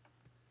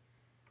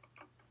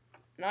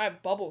 And I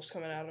have bubbles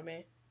coming out of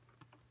me.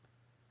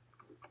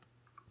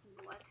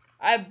 What?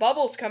 I have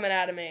bubbles coming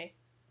out of me.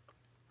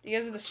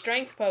 Because of the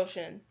strength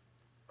potion.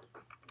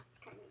 It's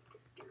kind of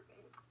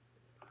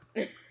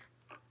disturbing.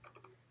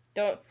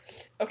 Don't.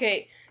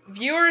 Okay,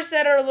 viewers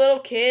that are little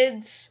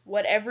kids,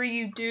 whatever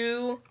you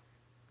do,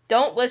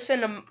 don't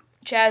listen to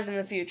Chaz in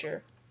the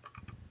future.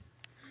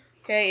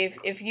 Okay,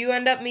 if you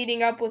end up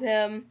meeting up with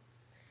him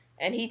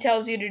and he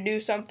tells you to do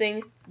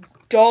something,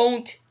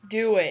 don't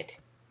do it.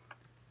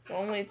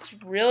 Only it's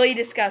really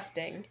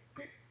disgusting.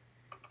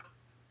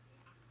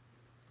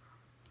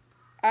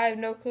 I have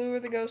no clue where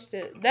the ghost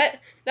is.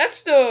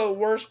 That's the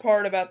worst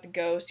part about the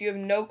ghost. You have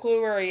no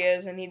clue where he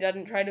is, and he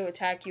doesn't try to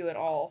attack you at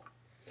all.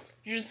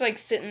 You're just, like,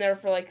 sitting there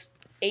for, like,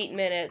 8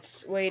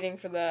 minutes waiting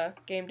for the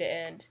game to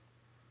end.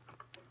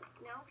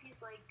 No,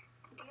 he's like,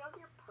 do you have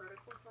your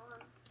particles on?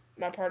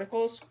 My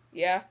particles?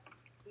 Yeah.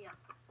 Yeah.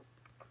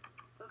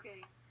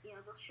 Okay, yeah,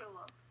 they'll show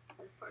up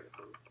as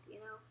particles, you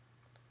know?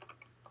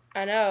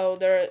 I know.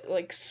 They're,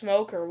 like,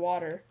 smoke or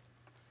water.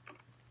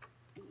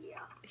 Yeah.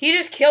 He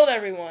just killed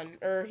everyone.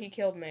 Or he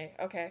killed me.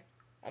 Okay.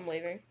 I'm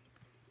leaving.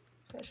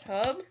 Push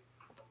hub.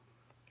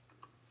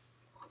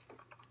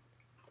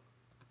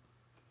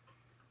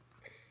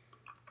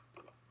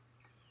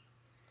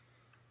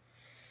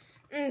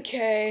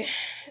 Okay.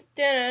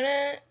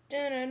 Da-na-na,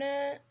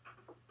 da-na-na.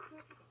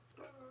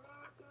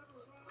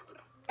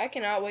 I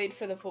cannot wait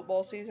for the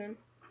football season.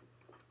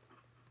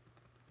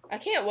 I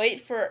can't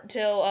wait for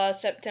till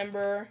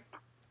September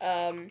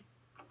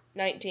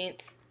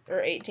 19th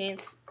or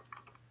 18th.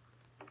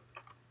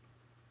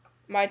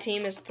 My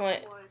team is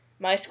playing.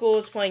 My school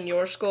is playing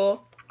your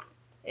school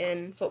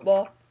in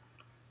football.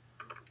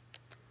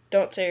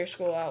 Don't say your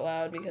school out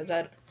loud because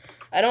I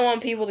don't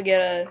want people to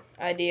get an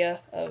idea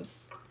of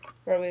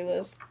where we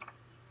live.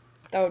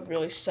 That would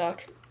really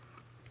suck.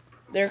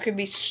 There could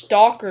be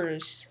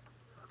stalkers.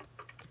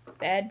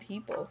 Bad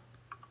people.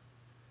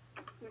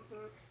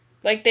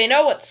 Like, they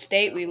know what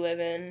state we live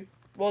in.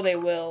 Well, they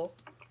will,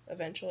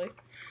 eventually.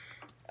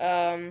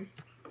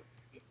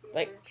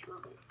 Like,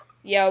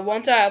 yeah,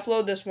 once I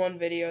upload this one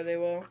video, they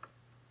will.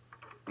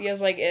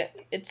 Because, like,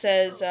 it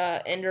says,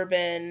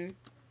 Enderbin,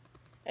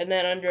 and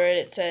then under it,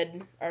 it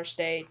said our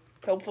state.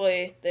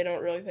 Hopefully, they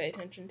don't really pay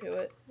attention to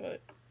it,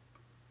 but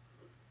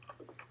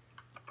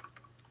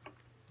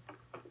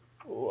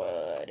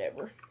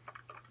whatever.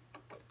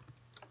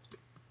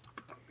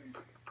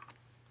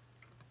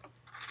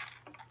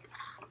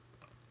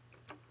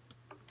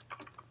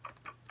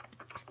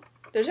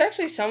 There's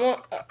actually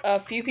a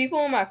few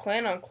people in my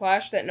clan on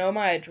Clash that know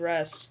my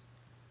address.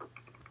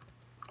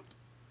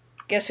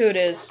 Guess who it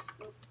is?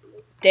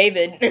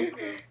 David.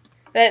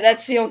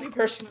 That's the only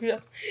person who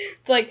knows.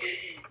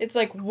 It's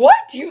like, what?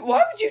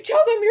 Why would you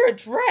tell them your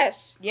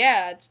address?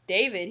 Yeah, it's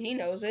David. He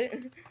knows it.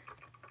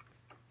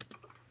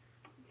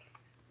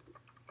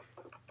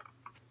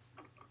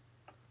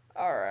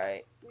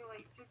 Alright. No,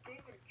 wait, so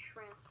David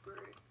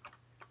transferred.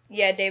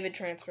 Yeah, David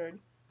transferred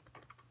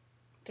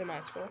to my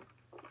school.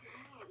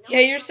 Dang, Yeah,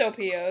 you're so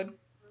PO'd.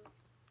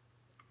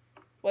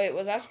 Wait,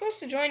 was I supposed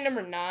to join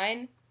number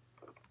 9?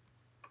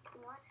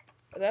 What?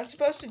 Was I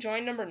supposed to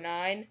join number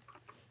 9?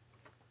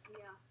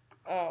 Yeah.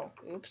 Oh,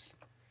 oops.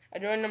 I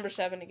joined number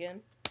 7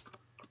 again.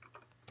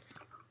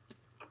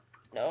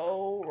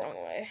 No,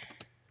 wrong way.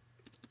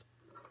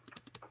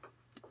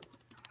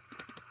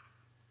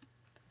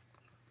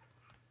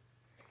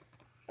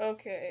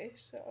 Okay,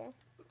 so.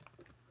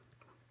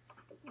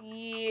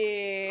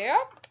 Yep.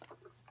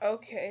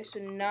 Okay, so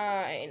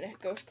 9.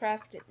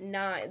 Ghostcraft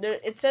 9.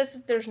 It says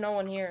that there's no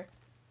one here.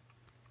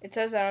 It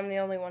says that I'm the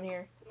only one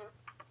here. No.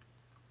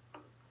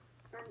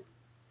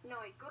 No,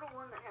 wait, go to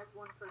one that has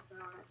one person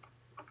on it.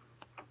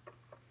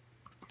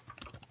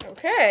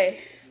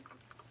 Okay.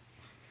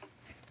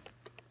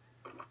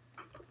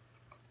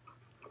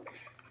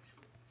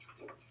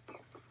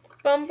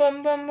 Bum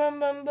bum bum bum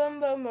bum bum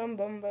bum bum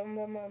bum bum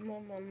bum bum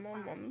bum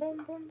bum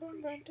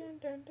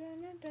bum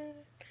bum bum.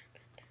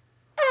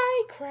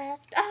 I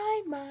craft,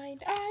 I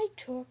mined, I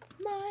took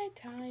my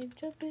time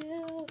to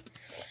build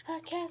a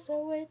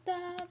castle with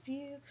a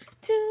view.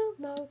 2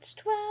 moats,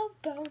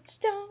 12 boats,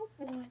 don't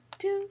want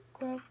to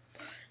grow.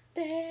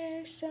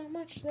 There's so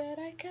much that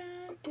I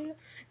can't do.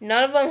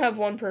 None of them have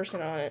one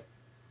person on it.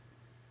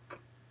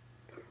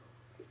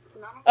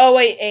 Oh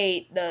wait,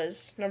 8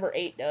 does. Number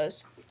 8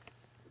 does.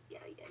 Yeah.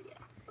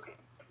 Okay.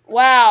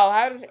 Wow,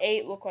 how does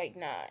 8 look like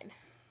 9?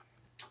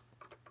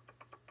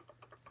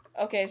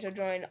 Okay, so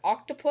join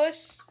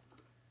Octopus.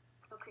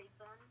 Okay,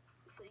 Ben,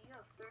 so you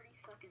have 30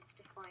 seconds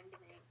to find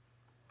me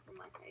in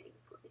my hiding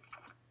place.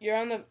 You're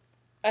on the...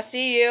 I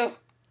see you.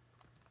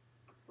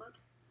 What?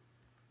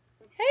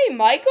 Hey,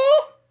 Michael!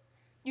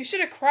 You should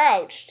have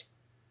crouched.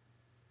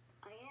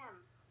 I am.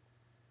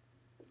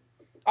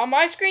 On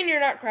my screen,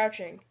 you're not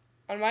crouching.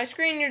 On my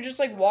screen, you're just,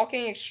 like,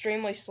 walking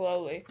extremely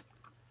slowly.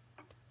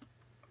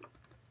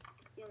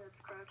 Yeah,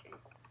 that's crouching.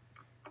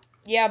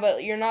 Yeah,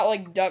 but you're not,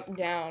 like, ducked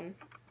down.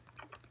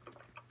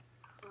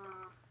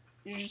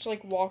 You're just,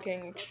 like,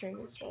 walking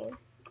extremely slowly.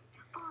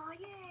 Oh,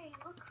 yay!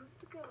 Look, who's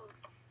the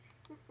ghost?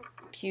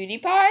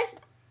 PewDiePie?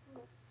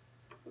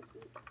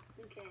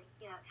 Okay,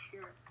 yeah,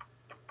 sure.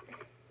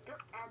 Don't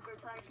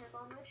advertise him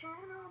on the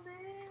channel,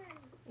 man!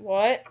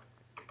 What?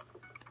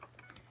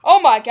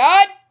 Oh my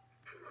god!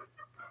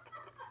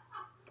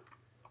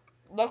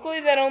 Luckily,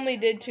 that only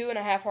did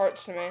 2.5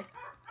 hearts to me.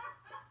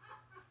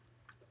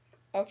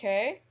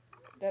 Okay.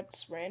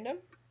 That's random.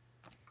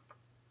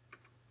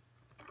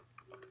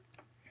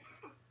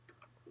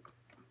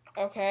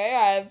 Okay,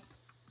 I have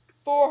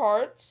 4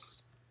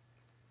 hearts.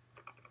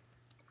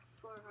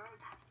 4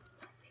 hearts.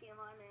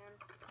 TMI, man.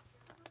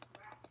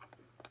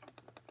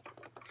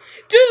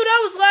 Dude,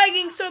 I was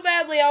lagging so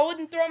badly, I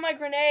wouldn't throw my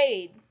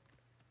grenade.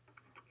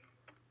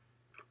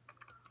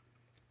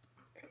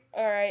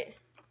 Alright.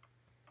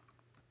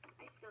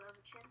 I still have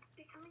a chance of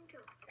becoming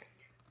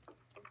ghost.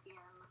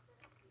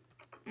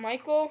 Again.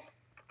 Michael,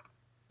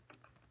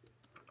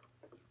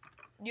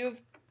 you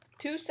have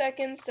 2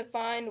 seconds to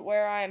find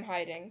where I am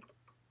hiding.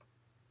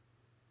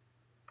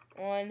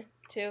 1,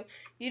 2.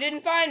 You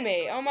didn't find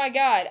me. Oh my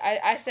god.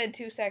 I said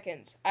 2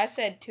 seconds. I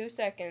said 2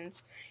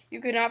 seconds. You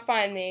could not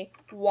find me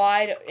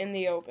wide in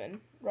the open.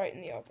 Right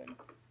in the open.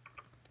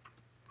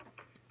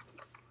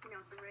 Now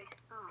it's a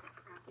race. Oh,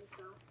 crap,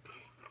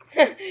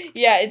 I fell.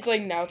 Yeah, it's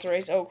like now it's a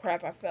race. Oh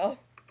crap, I fell.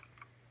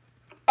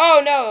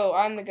 Oh no,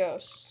 I'm the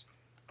ghost.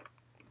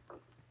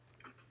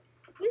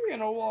 You're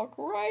gonna walk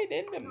right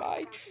into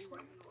my tree.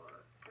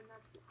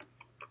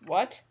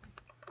 What?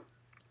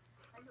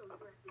 I know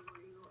exactly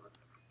where you are.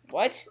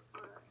 What?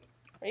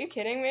 Are you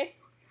kidding me?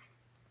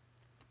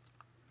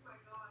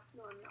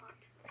 No, I'm not.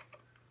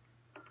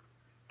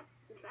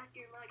 In fact,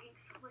 you're lagging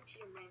so much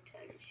your name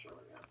tag is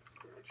showing up.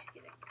 No, just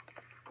kidding.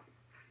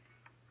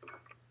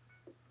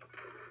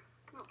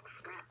 Oh,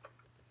 crap.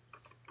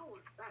 What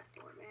was that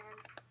for,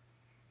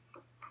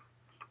 man?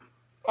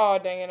 Oh,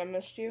 dang it, I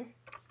missed you.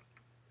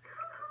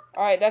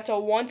 Alright, that's a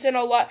once in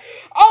a lot.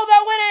 Oh,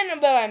 that went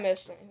in, but I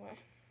missed anyway.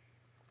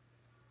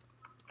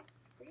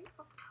 Are you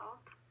up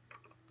top?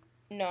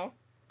 No.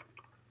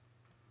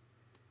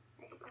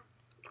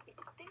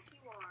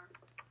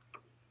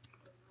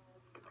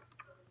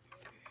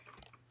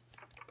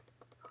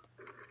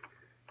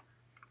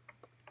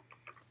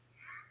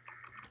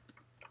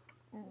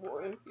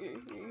 I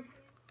think you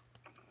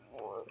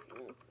are.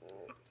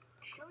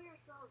 Show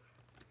yourself.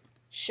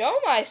 Show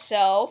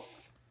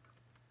myself.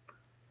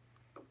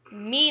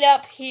 Meet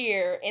up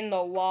here in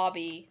the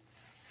lobby.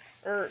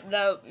 Or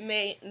the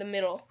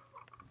middle.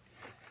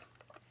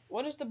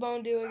 What does the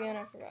bone do again?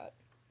 I forgot.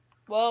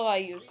 Well, I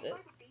used it. By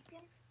the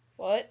beacon?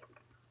 What?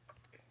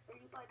 Are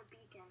you by the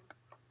beacon?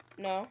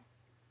 No.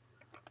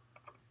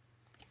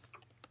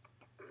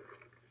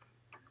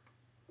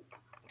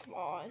 Come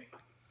on.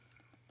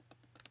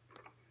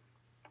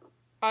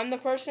 I'm the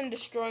person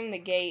destroying the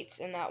gates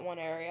in that one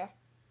area.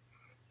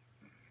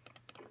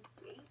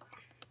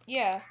 Gates?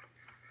 Yeah.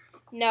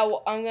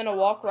 Now I'm gonna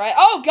walk right.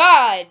 Oh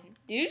God!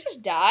 Did you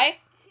just die?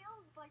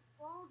 Killed by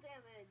fall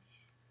damage.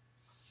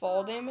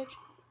 Fall damage?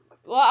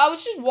 Well, I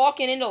was just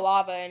walking into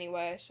lava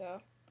anyway,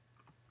 so.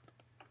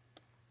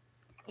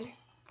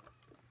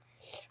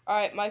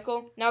 Alright,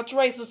 Michael. Now it's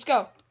race. Let's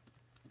go.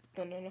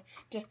 How'd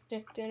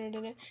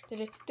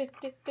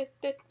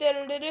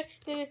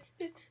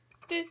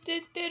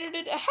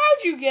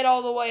you get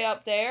all the way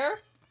up there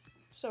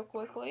so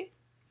quickly?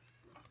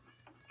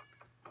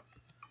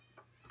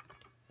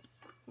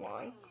 Come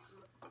on.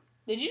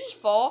 Did you just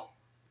fall?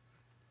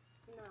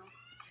 No.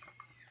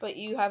 But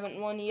you haven't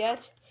won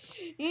yet?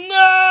 No!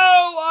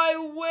 I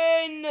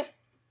win!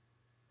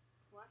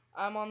 What?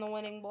 I'm on the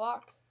winning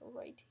block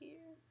right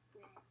here.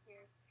 Yeah,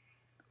 here's.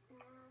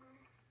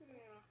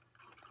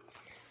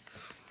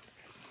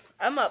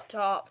 I'm up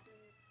top.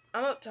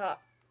 I'm up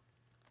top.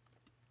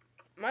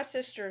 My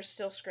sister is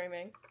still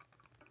screaming.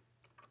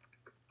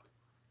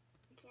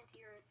 I can't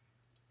hear it.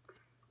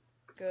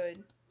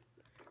 Good.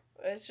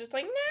 It's just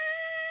like, no!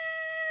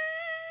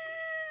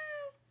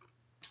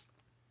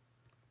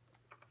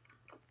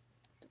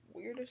 The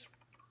weirdest.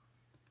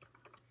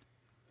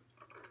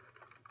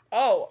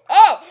 Oh!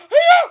 Oh!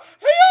 Hey-yo!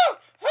 Hey-yo!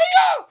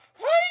 Hey-yo!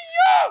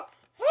 Hey-yo!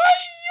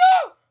 Hey-yo!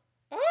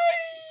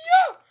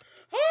 Hey-yo!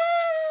 Hey-yo!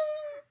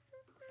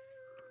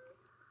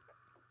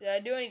 Did I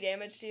do any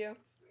damage to you?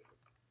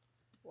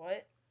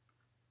 What?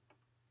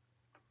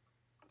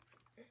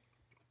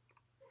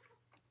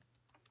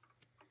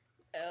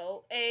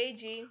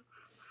 L-A-G.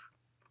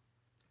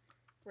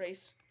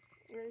 Race.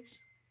 Race.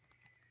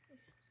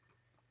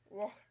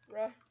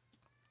 Run.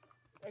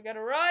 I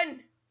gotta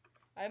run.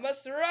 I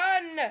must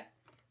run.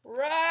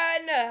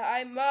 Run.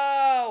 I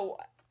mow.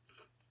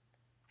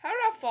 How did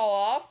I fall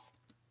off?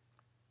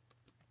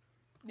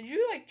 Did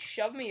you, like,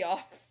 shove me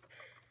off?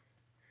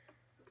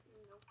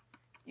 Nope.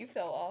 You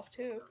fell off,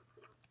 too.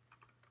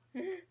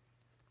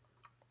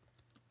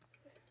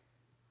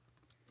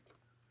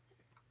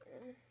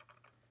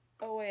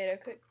 Oh, wait, I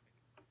could...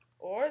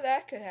 Or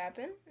that could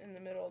happen in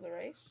the middle of the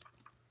race.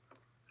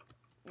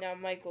 Now,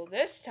 Michael,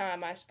 this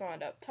time I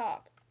spawned up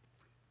top.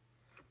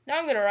 Now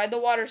I'm gonna ride the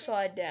water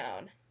slide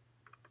down.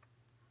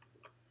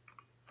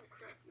 Oh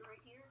crap, you're right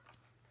here?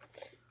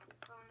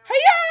 Oh no.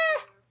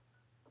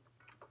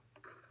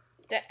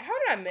 Hiya! How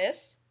did I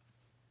miss?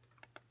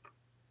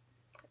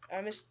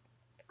 I missed...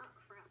 Oh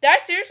crap. Did I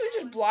seriously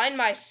just blind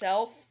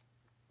myself?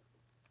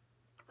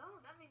 Oh,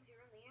 that means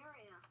you're in the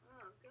area.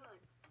 Oh, good.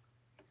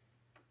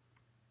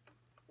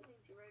 That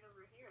means you're right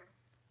over here.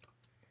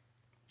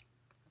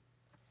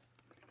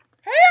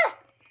 Hiya!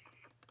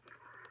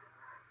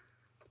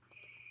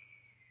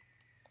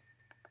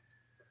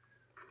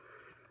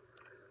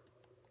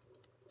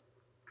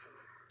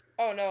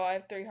 Oh no, I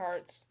have 3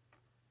 hearts.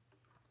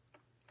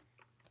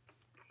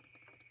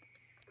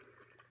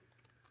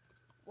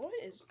 What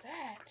is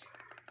that?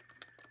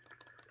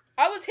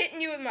 I was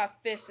hitting you with my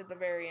fist at the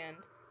very end.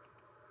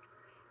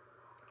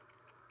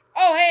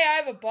 Oh, hey, I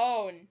have a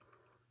bone.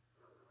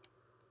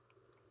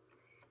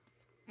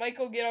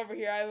 Michael, get over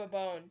here. I have a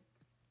bone.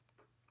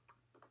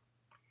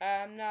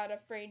 I'm not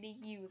afraid to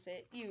use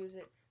it. Use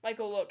it.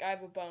 Michael, look, I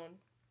have a bone.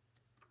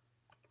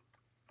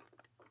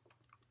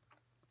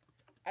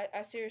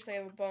 I seriously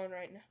have a bone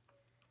right now.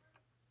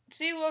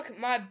 See, look,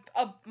 my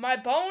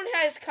bone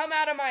has come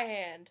out of my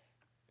hand.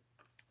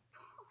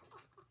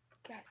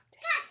 God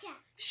damn. Gotcha!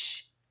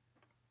 Shh.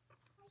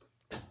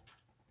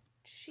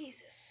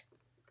 Jesus.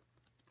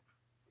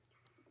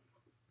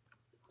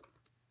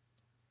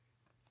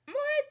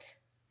 What?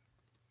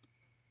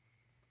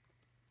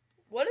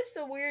 What is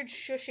the weird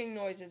shushing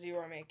noises you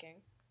are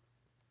making?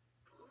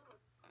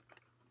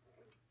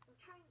 I'm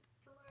trying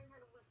to learn how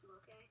to whistle,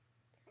 okay?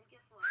 And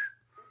guess what?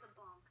 There's a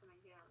bomb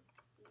coming down.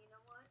 And you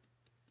know what?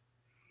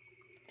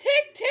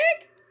 Tick,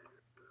 tick.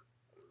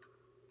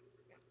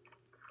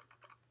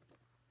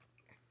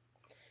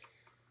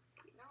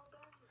 You know,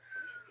 guys, we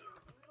should be a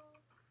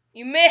little...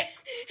 You may.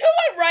 It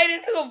went right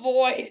into the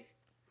void.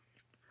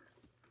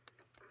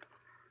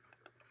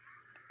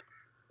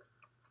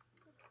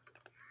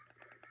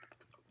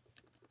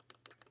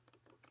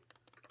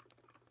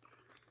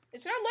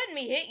 It's not letting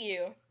me hit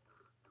you.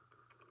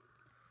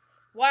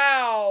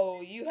 Wow,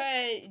 you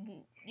had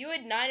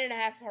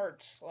 9.5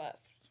 hearts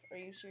left. Are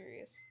you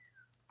serious?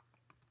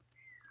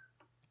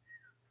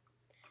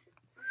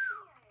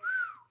 Actually, I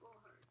had full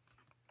hearts.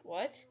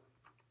 What?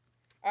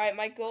 Alright,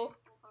 Michael,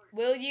 Full hearts.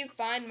 will you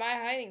find my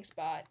hiding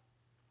spot?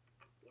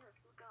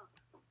 Yes, look up.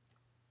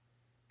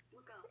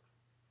 Look up.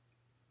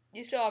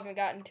 You still haven't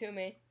gotten to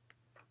me.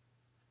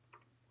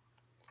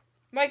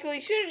 Michael,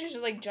 you should have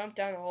just, like, jumped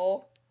down the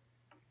hole.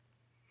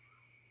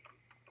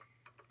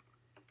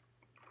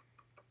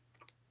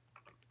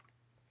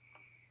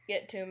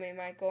 Get to me,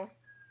 Michael.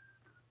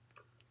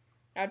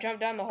 Now jump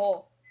down the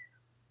hole.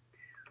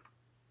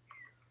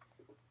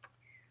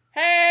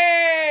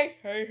 Hey!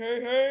 Hey,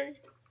 hey, hey.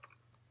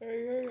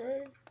 Hey, hey,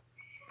 hey.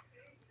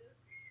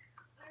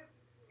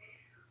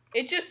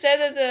 It just said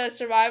that the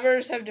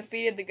survivors have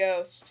defeated the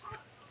ghost.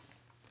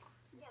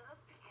 Yeah,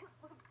 that's because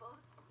we're both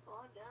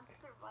spawned as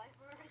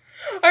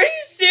survivors. Are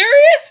you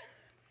serious?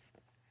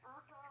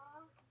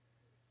 Uh-huh.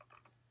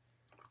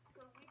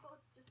 So we both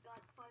just got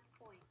 5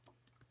 points.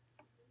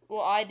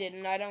 Well, I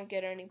didn't. I don't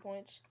get any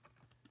points.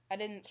 I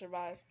didn't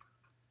survive.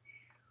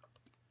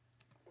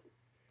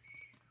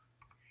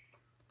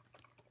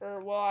 Or,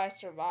 well, I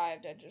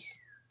survived. I just...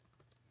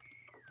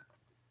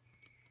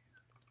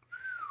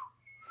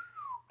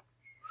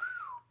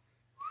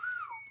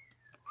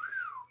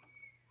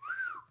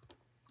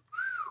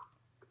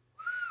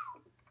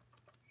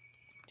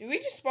 Did we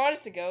just spawn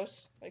as the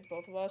ghost? Like,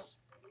 both of us?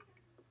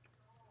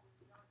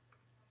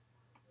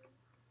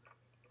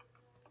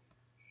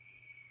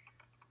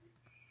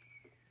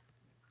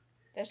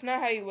 That's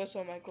not how you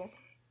whistle, Michael.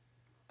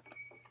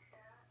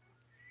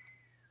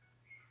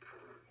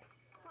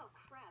 Oh,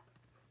 crap.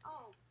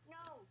 Oh, no.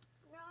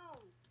 No.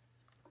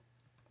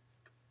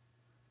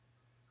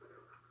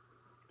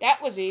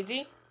 That was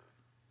easy.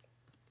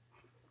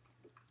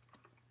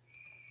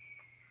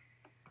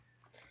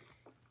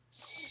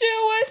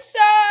 Suicide!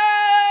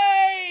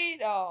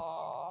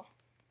 Aww.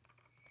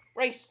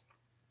 Race.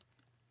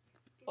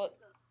 What?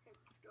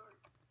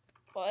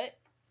 What?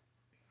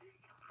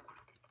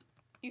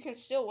 You can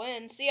still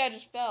win. See, I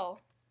just fell.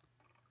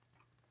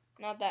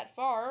 Not that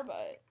far,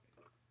 but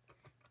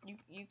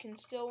you can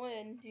still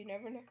win. You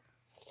never know.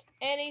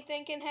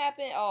 Anything can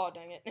happen. Oh,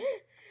 dang it.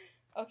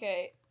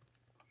 Okay.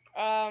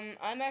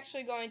 I'm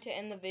actually going to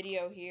end the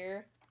video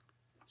here.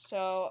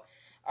 So,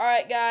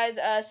 alright, guys.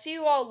 See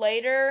you all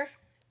later.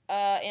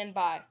 And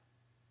bye.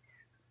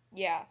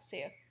 Yeah,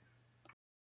 see ya.